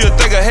 pills, you'll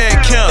think I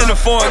had count. In the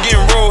foreign,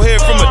 getting rolled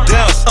head from a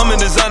dance. I'm in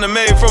designer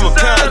made from a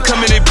pound.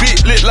 Come in that beat,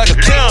 lit like a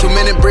count. 2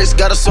 minute bricks,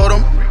 gotta sort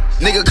them.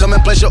 Nigga, come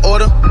and place your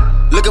order.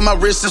 Look at my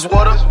wrist, it's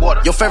water.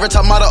 Your favorite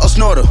top model, a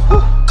snorter.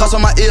 Cost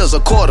on my ears, a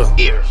quarter.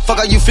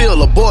 Fuck how you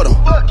feel, abort 'em.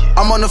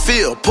 I'm on the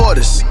field,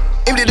 porters.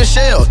 Empty the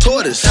shell,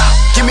 tortoise.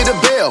 Give me the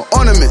bell,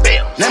 ornament.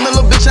 Name a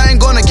little bitch I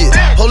ain't gonna get.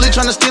 Holy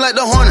tryna steal like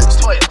the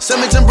Hornets.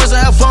 Send me 10 bricks and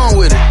have fun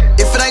with it.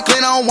 If it ain't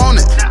clean, I don't want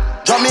it.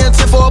 Drop me a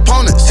 10 for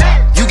opponents.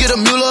 You get a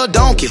mule or a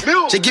donkey.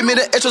 Just give me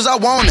the extras, I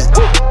want it.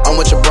 I'm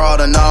with your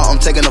broad and all. I'm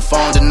taking the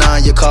phone,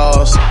 denying your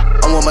calls.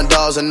 I'm with my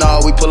dogs and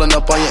all. We pulling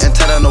up on you and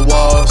tat on the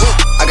walls.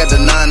 I got the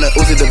 9, the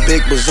Uzi, the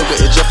big bazooka.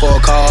 It's just for a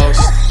cause.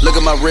 Look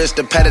at my wrist,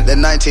 the padded, the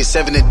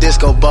 1970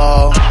 disco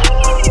ball.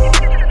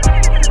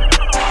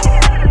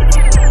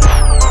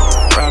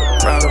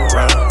 Ride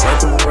around, right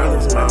the world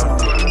is mine.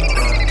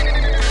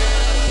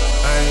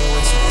 I ain't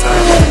wasting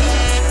time.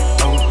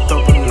 I'm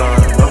double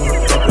line, I'm a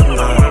double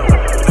line.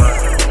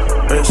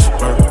 Bitch,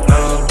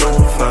 now I'm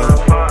doing fine.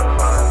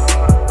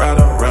 Ride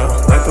around,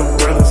 like the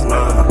world is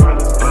mine.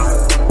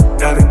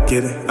 Gotta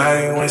get it, I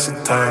ain't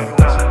wasting time.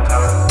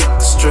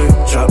 Straight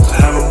drop,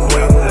 have a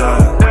wing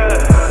line.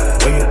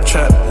 When you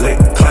trap, late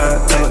climb,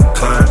 take a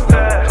climb.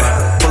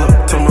 Pull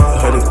up to my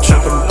hoodie,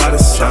 trapping by the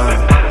sign.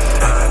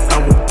 I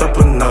whipped up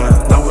a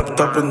 9.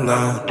 Up a 9.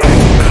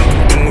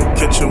 In the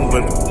kitchen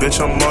with me, bitch,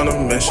 I'm on a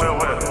mission.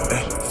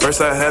 First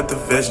I had the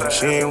vision,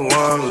 she ain't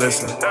wanna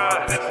listen.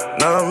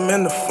 Now I'm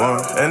in the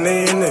farm, and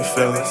they in their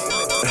feelings.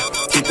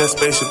 Keep that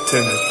spaceship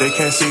tender, they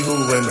can't see who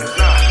winning.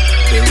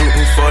 They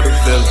rooting for the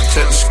villain,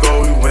 check the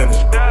score, we winning.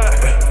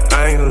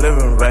 I ain't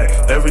living right,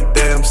 every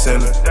day I'm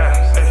sinning.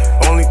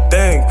 Only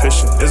thing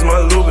Christian is my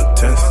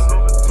Louboutins.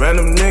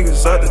 Random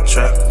niggas out the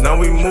trap, now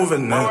we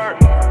moving in.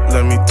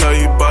 Let me tell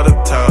you about the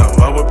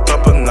time I whipped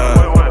up a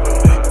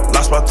 9.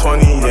 Lost by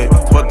 28,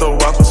 but the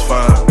walk was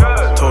fine.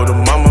 Told her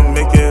mama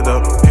make it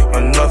up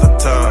another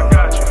time.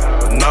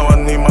 But now I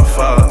need my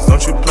files,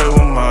 don't you play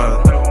with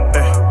mine.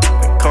 They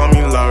call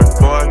me Larry,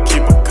 boy, I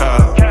keep a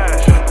car.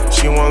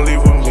 She won't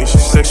leave with me, she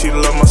said she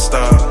love my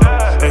style.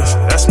 Hey, she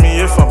asked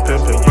me if I'm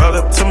pimping, brought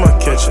her to my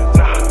kitchen.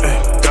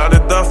 Hey, got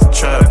it off the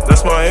trap,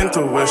 that's my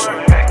intuition.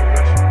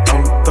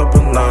 I'm up a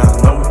 9,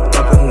 I'm up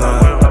a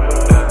 9.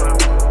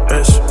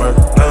 It's work,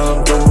 now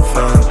I'm doing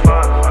fine.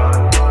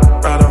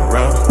 Ride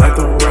around like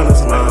the world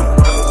is mine.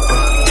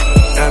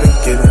 Gotta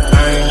get it,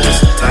 I ain't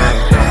wasting time.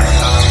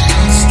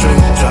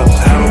 Straight drop,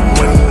 have a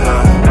winning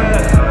line.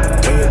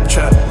 In your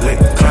trap, lit,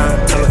 climb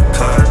till it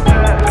climb.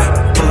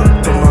 Pull up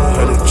through my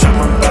hoodie, chop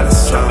my body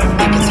slide.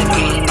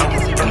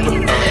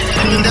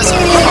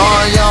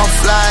 Oh, young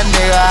fly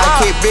nigga, I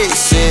keep big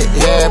shit,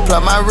 yeah.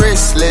 Plug my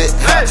wrist lit,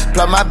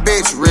 plug my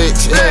bitch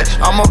rich, yeah.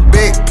 I'm a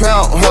big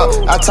pimp,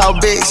 I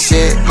talk big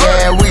shit,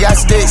 yeah. We got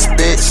sticks,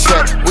 bitch,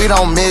 yeah. We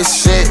don't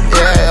miss shit,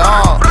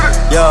 yeah.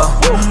 Yeah,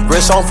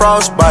 wrist on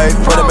frostbite,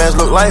 but the mans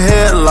look like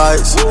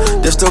headlights.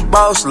 This the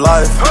boss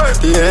life,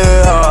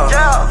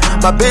 yeah.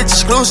 My bitch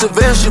exclusive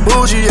and she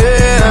bougie,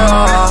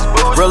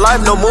 yeah. Real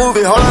life, no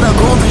movie, whole lot of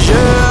goofies,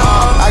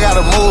 yeah. I got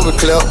a movie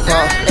clip,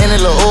 and a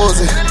little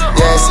Uzi.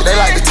 Yeah, see, they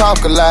like to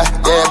talk a lot,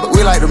 yeah, but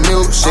we like to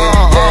mute shit,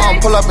 yeah.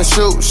 Pull up and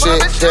shoot shit,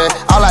 yeah.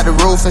 I like the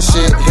roof and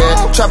shit,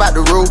 yeah. Trap out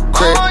the roof,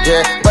 crib,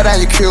 yeah. But I'm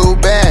your Cuban,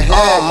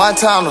 yeah.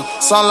 Montana,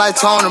 sunlight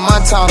tone in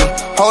Montana.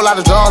 Whole lot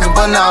of drums and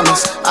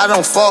bananas. I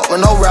don't fuck with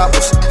no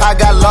rappers. I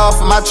got love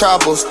for my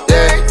choppers,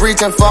 yeah.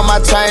 Reaching for my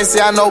chain, see,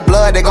 I know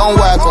blood, they gon'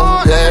 whack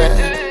 'em,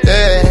 yeah,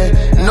 yeah.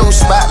 New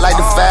spot like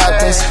the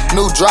Falcons.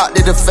 New drop,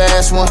 did the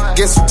fast one.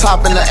 Get some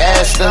top in the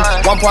Ashton.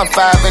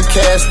 1.5 in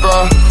cash,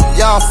 bro.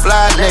 Young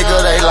fly nigga,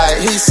 they like,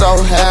 he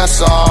so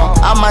handsome.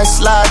 I might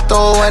slide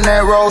through in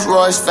that Rolls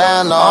Royce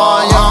Phantom.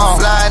 Oh, young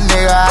fly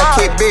nigga, I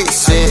keep big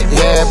shit,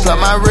 yeah. Plug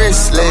my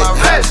wrist lit,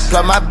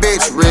 plug my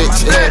bitch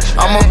rich, yeah.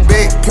 I'm a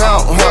big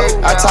pimp,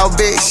 I talk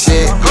big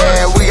shit,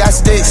 yeah. We got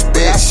sticks,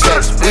 bitch, yeah.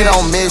 We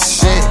don't miss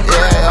shit,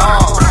 yeah.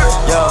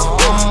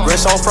 Yeah,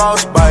 wrist on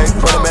frostbite,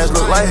 but the mans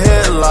look like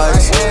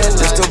headlights.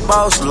 Just the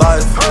boss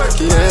life,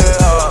 yeah.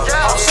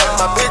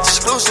 My bitch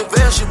exclusive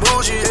and she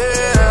bougie,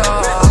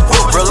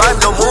 yeah. Real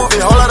life, no movie,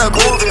 whole lot of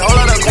groovy, whole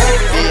lot of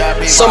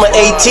groovy. Summer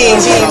 18.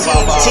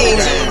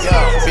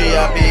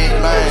 VIP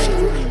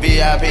man,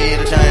 VIP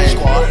the chain,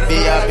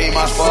 VIP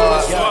my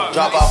squad,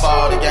 drop off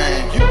all the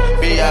game.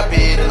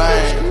 VIP the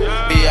lane,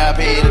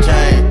 VIP the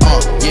chain.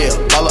 Yeah,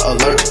 color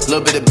alert,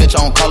 little bit of bitch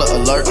on color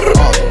alert.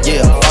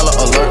 Yeah, color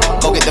alert,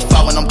 go get the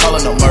file when I'm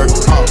calling no murk.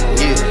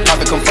 Yeah,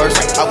 profit come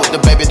first, I with the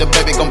baby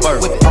gon'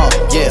 birth.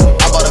 Yeah,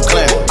 I bought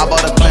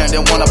a clan,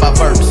 then one of my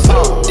first.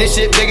 This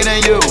shit bigger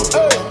than you,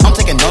 I'm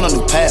taking on a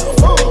new path,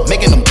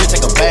 making them bitch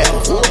take a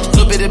bath.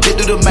 Little bit of bitch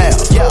do the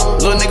math.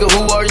 Little nigga,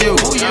 who are you?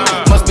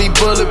 Must be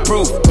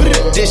bulletproof.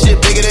 This shit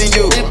bigger than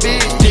you.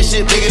 This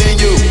shit bigger than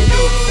you.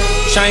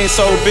 Chain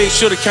so big,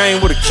 shoulda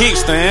came with a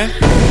kickstand.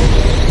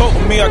 Fuck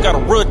with me, I got a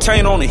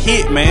retain on the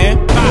hit,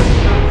 man.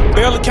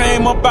 Barely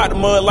came up out the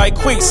mud like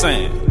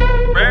quicksand.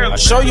 I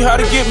show you how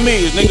to get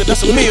meals, nigga,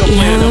 that's a meal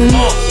plan.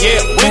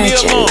 Yeah, Winnie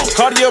alone.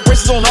 Cardio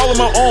braces on all of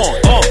my arms.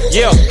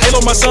 Yeah,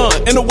 Halo my son.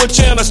 In the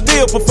wheelchair and I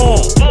still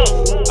perform.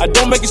 I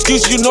don't make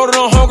excuses, you know that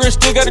I'm hungry and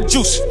still got the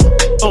juice.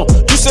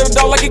 You said a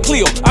dog like it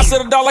Cleo, I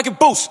said a dog like it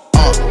Boost.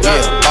 Yeah,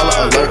 color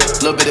alert,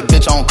 little bit of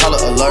bitch on color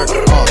alert.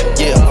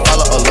 Yeah,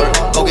 color alert,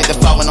 go get the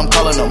file when I'm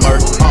calling no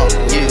murk.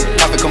 Yeah,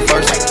 profit come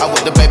first, I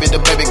with the baby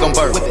gon'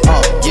 birth.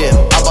 Yeah,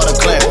 I bought a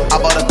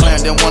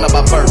clan, then one of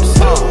my first.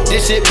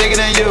 This shit bigger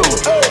than you,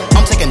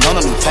 I'm taking on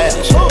a new path,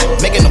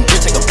 making them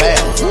bitch take a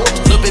bath.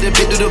 Little bit of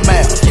bitch do the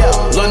math.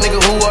 Little nigga,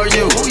 who are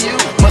you?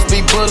 Must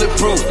be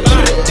bulletproof.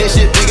 This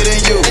shit bigger than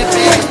you.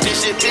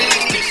 This shit big.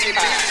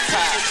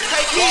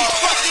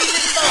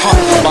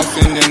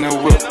 Boxing in the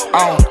whip,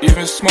 I don't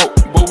even smoke,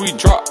 but we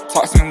drop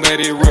tops and let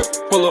it rip.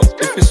 Pull up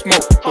if it's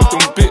smoke, put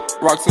them big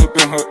rocks up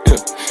in her ear.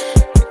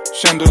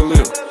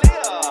 Chandelier,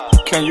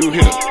 can you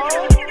hear?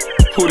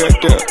 Who that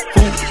there?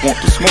 Who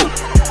want the smoke?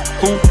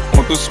 Who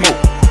want the smoke?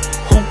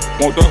 Who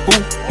want the who?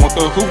 Want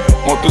the who?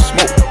 Want the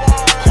smoke?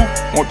 Who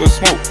want the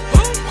smoke?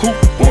 Who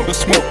want the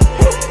smoke?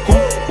 Who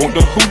want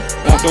the who?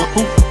 Want the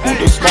who? Want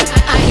the smoke?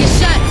 I hear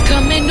shots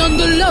coming on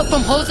the low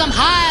from hoes I'm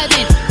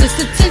hiding. This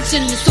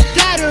attention is so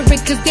flattering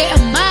cause they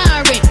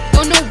admiring.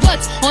 Don't know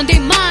what's on their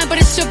mind, but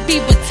it should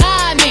be with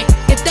timing.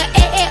 If the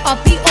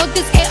AARP or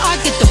this AR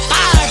get the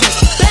virus.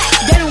 Black,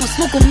 they don't want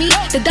smoke with me.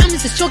 The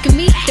diamonds is choking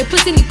me. They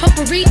pussy need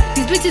puffery.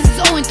 These bitches is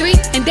 0-3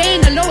 and they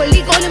in the lower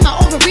league, all in my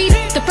ovaries.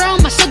 The fur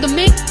on my shoulder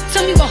mink.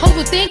 Tell me what hoes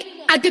will think.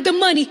 I get the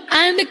money,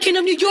 I am the king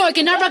of New York,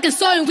 and I rockin'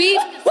 saw and weave.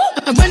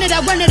 I run it,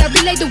 I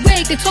relay the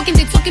wave. They talking,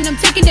 I'm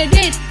taking it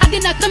in. I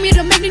did not come here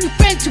to make new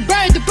friends, to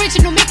burn the bridge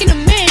and no making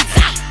amends.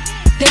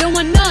 They don't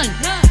want none,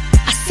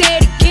 I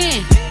say it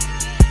again.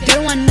 They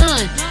don't want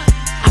none,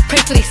 I pray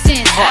for their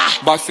sins.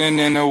 Boxing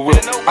in the whip,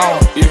 I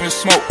don't even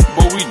smoke,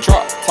 but we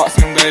drop tops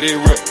and let it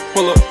rip.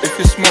 Pull up if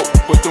it smoke,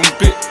 put them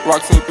big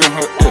rocks up in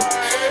her ear.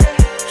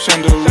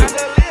 Chandelier,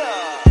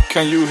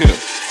 can you hear?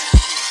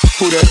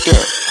 Who that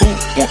there? Who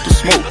want the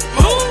smoke?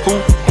 Who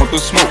want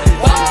the smoke?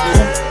 Who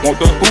want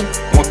the who?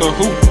 Want the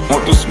who?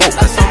 Want the smoke?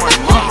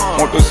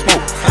 Want the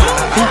smoke?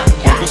 Who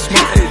want the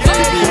smoke?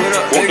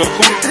 Want the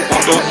who?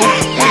 Want the who?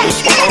 Want the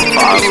smoke?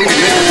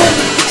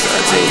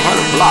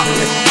 1700 block,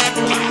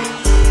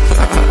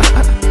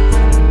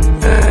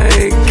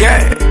 hey,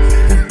 gang.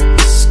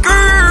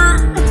 Skirt.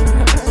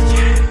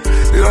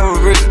 You know I'm a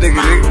rich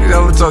nigga. You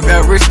know I'm talking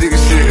that rich nigga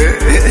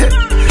shit.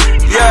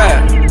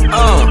 Yeah,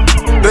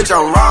 bitch,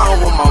 I'm riding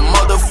with my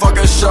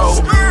motherfucking show.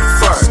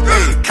 First,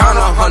 hey, count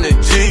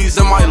 100 G's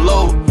in my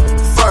low.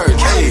 First,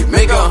 hey,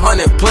 make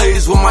 100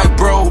 plays with my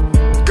bro.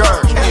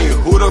 Girl, hey,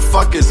 who the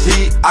fuck is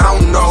he? I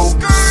don't know.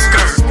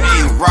 Skirt,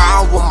 hey,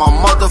 ride with my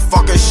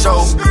motherfucking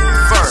show.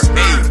 First,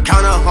 hey,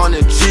 count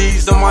 100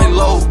 G's in my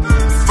low.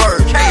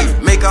 First, hey,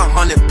 make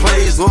 100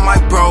 plays with my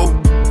bro.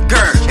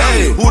 Girl,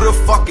 hey, who the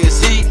fuck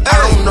is he? I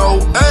don't know.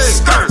 Hey,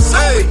 skirt,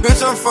 hey,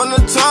 bitch, I'm from the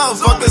top,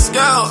 fucking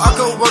scale. I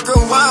could work it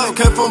well,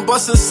 came from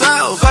bustin'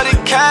 sales. Bloody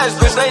cash,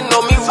 bitch, they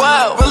know me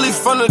well. Really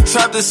from the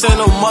trap, this ain't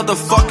no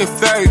motherfucking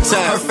fairy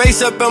tale. Her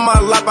face up in my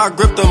lap, I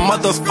grip the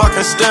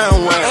motherfucking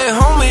steering wheel. Hey,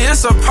 homie,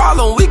 it's a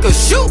problem, we could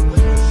shoot.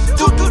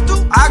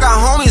 I got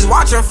homies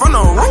watching from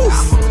the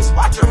roof.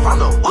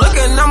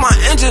 Looking at my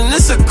engine,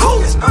 it's a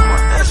coupe.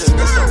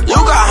 You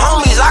got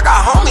homies, I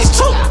got homies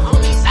too.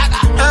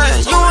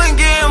 Hey, you ain't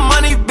getting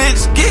money,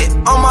 bitch, get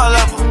on my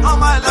level.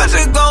 Bitch,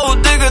 a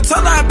gold digger,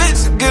 tell that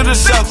bitch, give the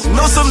shovel.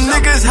 Know some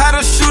niggas had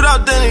a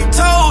shootout, then he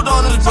told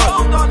on his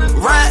brother.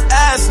 Rat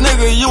ass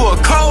nigga, you a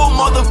cold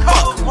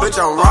motherfucker. Bitch,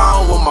 I'm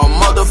round with my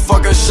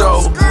motherfucking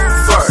show.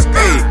 First,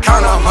 hey,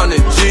 count 100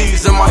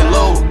 G's in my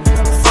low.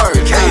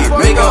 First, hey,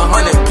 make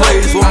 100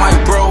 plays with my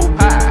bro.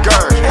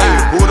 Girl, hey,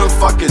 who the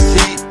fuck is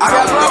he? I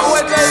don't know.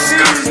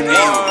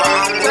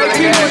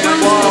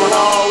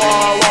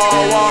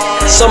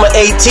 Summer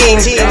 18.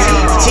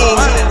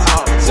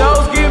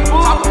 Shows get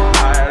booked.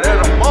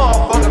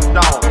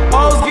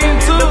 Hoes getting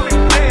took.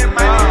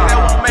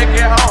 Make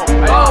it home.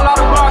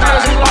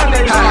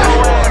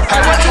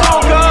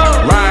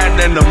 Riding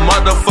in the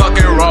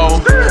motherfucking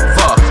road.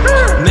 Fuck.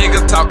 Nigga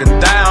talking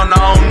down, I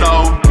don't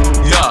know.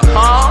 Yeah.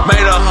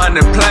 Made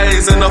 100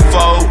 plays in the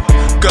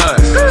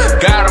focus.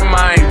 Gotta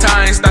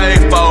maintain, stay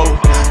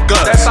focused.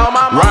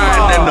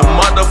 Riding in the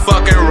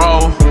motherfucking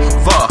road.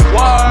 Fuck.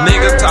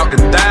 Nigga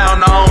talking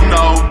down, I don't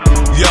know.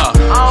 Yeah.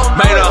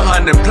 Made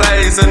 100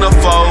 plays in the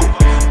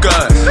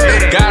focus.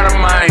 Gotta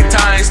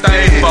maintain,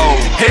 stay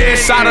focused.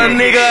 Headshot a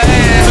nigga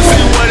ass to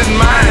see what is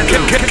mine.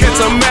 Catch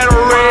a metal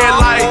red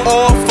light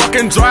or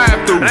fucking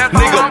drive through.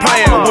 Nigga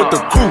playing with the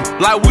crew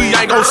like we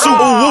ain't gon' shoot.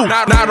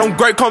 Now them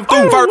great come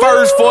through.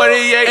 First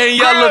 48 and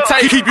yellow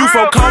tape keep you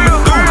from coming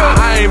through.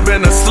 I ain't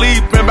been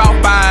asleep in about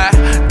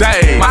 5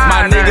 days.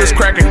 My niggas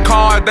cracking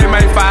cards, they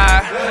make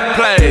 5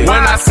 plays.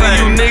 When I see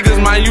you niggas,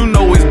 man, you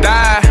know it's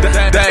die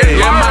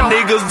day. And my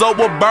niggas up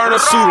with burner,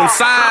 shoot them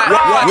sideways.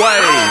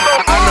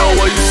 I know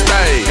where you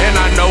stay, and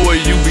I know where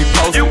you be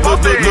posted.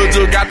 Lil'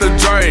 Ju got the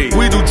Dre,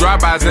 we do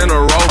drive-bys in a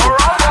Rover.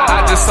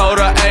 I just sold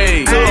a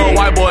A to a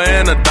white boy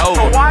in a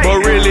Dover,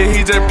 but really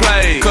he just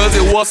played, cause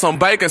it was some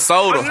baking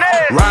soda.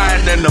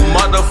 Riding in the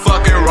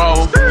motherfucking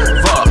road.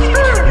 Fuck,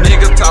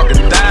 niggas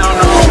talking down,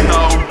 I don't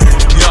know.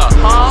 Yeah,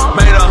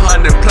 made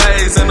 100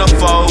 plays in the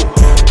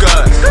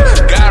focus.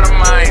 Gotta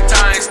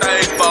maintain,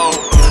 stay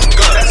focused.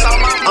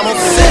 I'm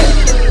upset.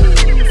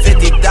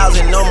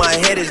 50,000 on my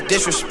head is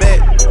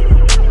disrespect.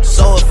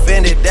 So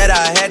offended that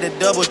I had to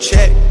double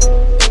check.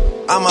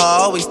 I'ma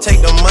always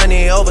take the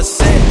money over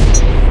sex.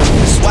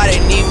 That's why they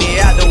need me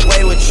out the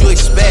way, what you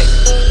expect.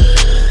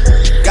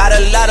 Got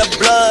a lot of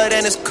blood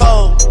and it's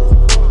cold.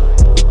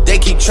 They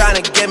keep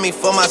trying to get me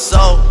for my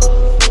soul.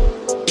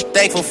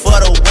 Thankful for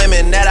the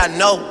women that I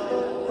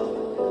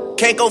know.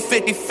 Can't go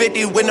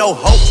 50-50 with no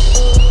hope.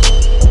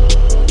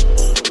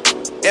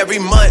 Every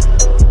month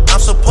I'm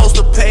supposed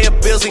to pay her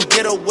bills and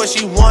get her what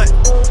she want.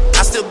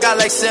 I still got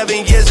like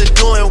 7 years of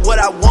doing what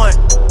I want.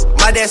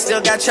 My dad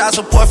still got child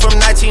support from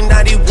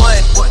 1991.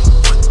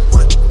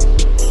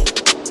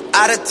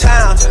 Out of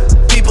town,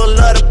 people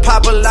love to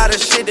pop a lot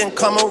of shit and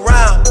come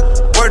around.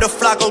 Word to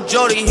Flacco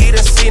Jody, he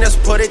done seen us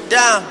put it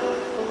down.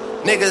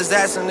 Niggas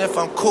asking if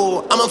I'm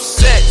cool, I'm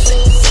upset.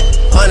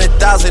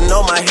 100,000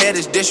 on my head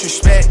is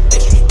disrespect.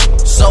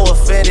 So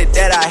offended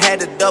that I had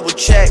to double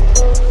check.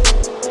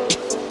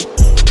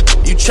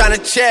 You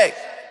tryna check?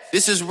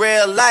 This is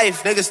real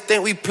life, niggas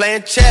think we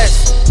playing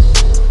chess.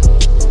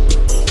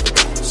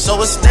 So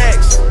what's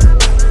next?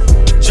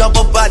 Jump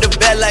up out the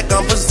bed like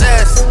I'm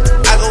possessed.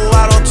 I go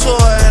out on tour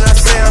and I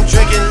say I'm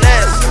drinking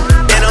less.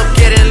 And I'm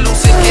getting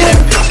loose and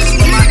getting bitches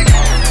for my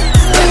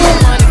Let my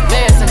money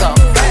fast and go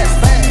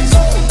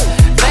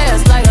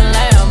fast like a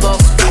Lambo.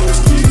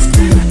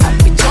 I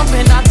be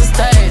jumping out the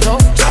stage, oh,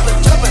 jumping,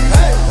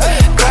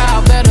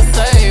 crowd better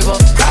save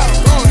us.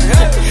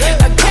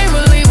 I can't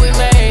believe we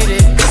made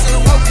it. This is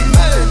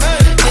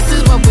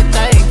what we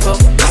thankful.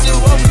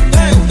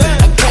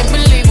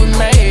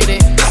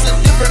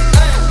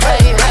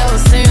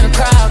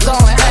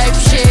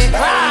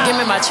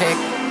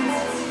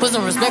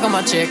 bag on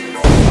my check.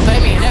 Pay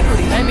me in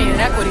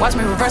equity, watch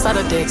me reverse all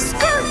the dicks.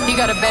 He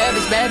got a bad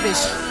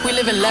bitch, we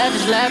live in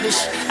lavish.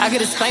 I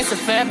get expensive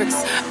fabrics,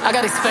 I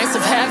got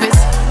expensive habits.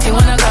 He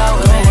wanna go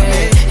with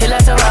me, he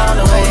likes to roll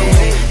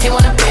away. He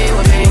wanna be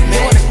with me, he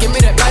wanna give me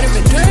that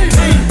vitamin D.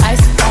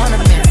 Ice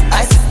ornaments,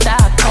 ice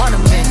style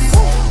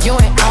tournaments. You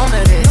ain't on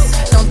to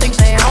this, don't think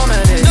they own to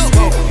this.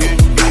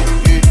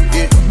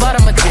 But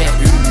I'm a jet.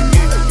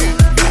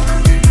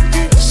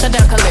 Shut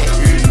down, Khalid.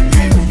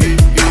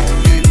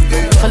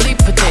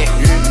 Philippe Patek.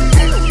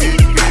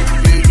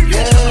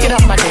 Get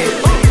off my dick.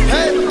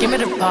 Give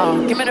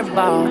me the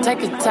ball,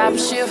 take a top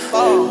shift.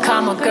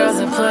 Call my girls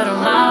and put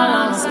them all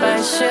on a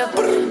spaceship.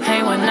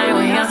 Hang one night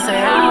when young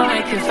say I'll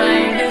make you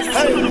famous.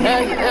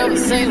 Have you ever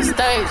seen the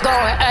stage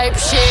going ape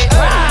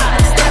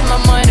shit?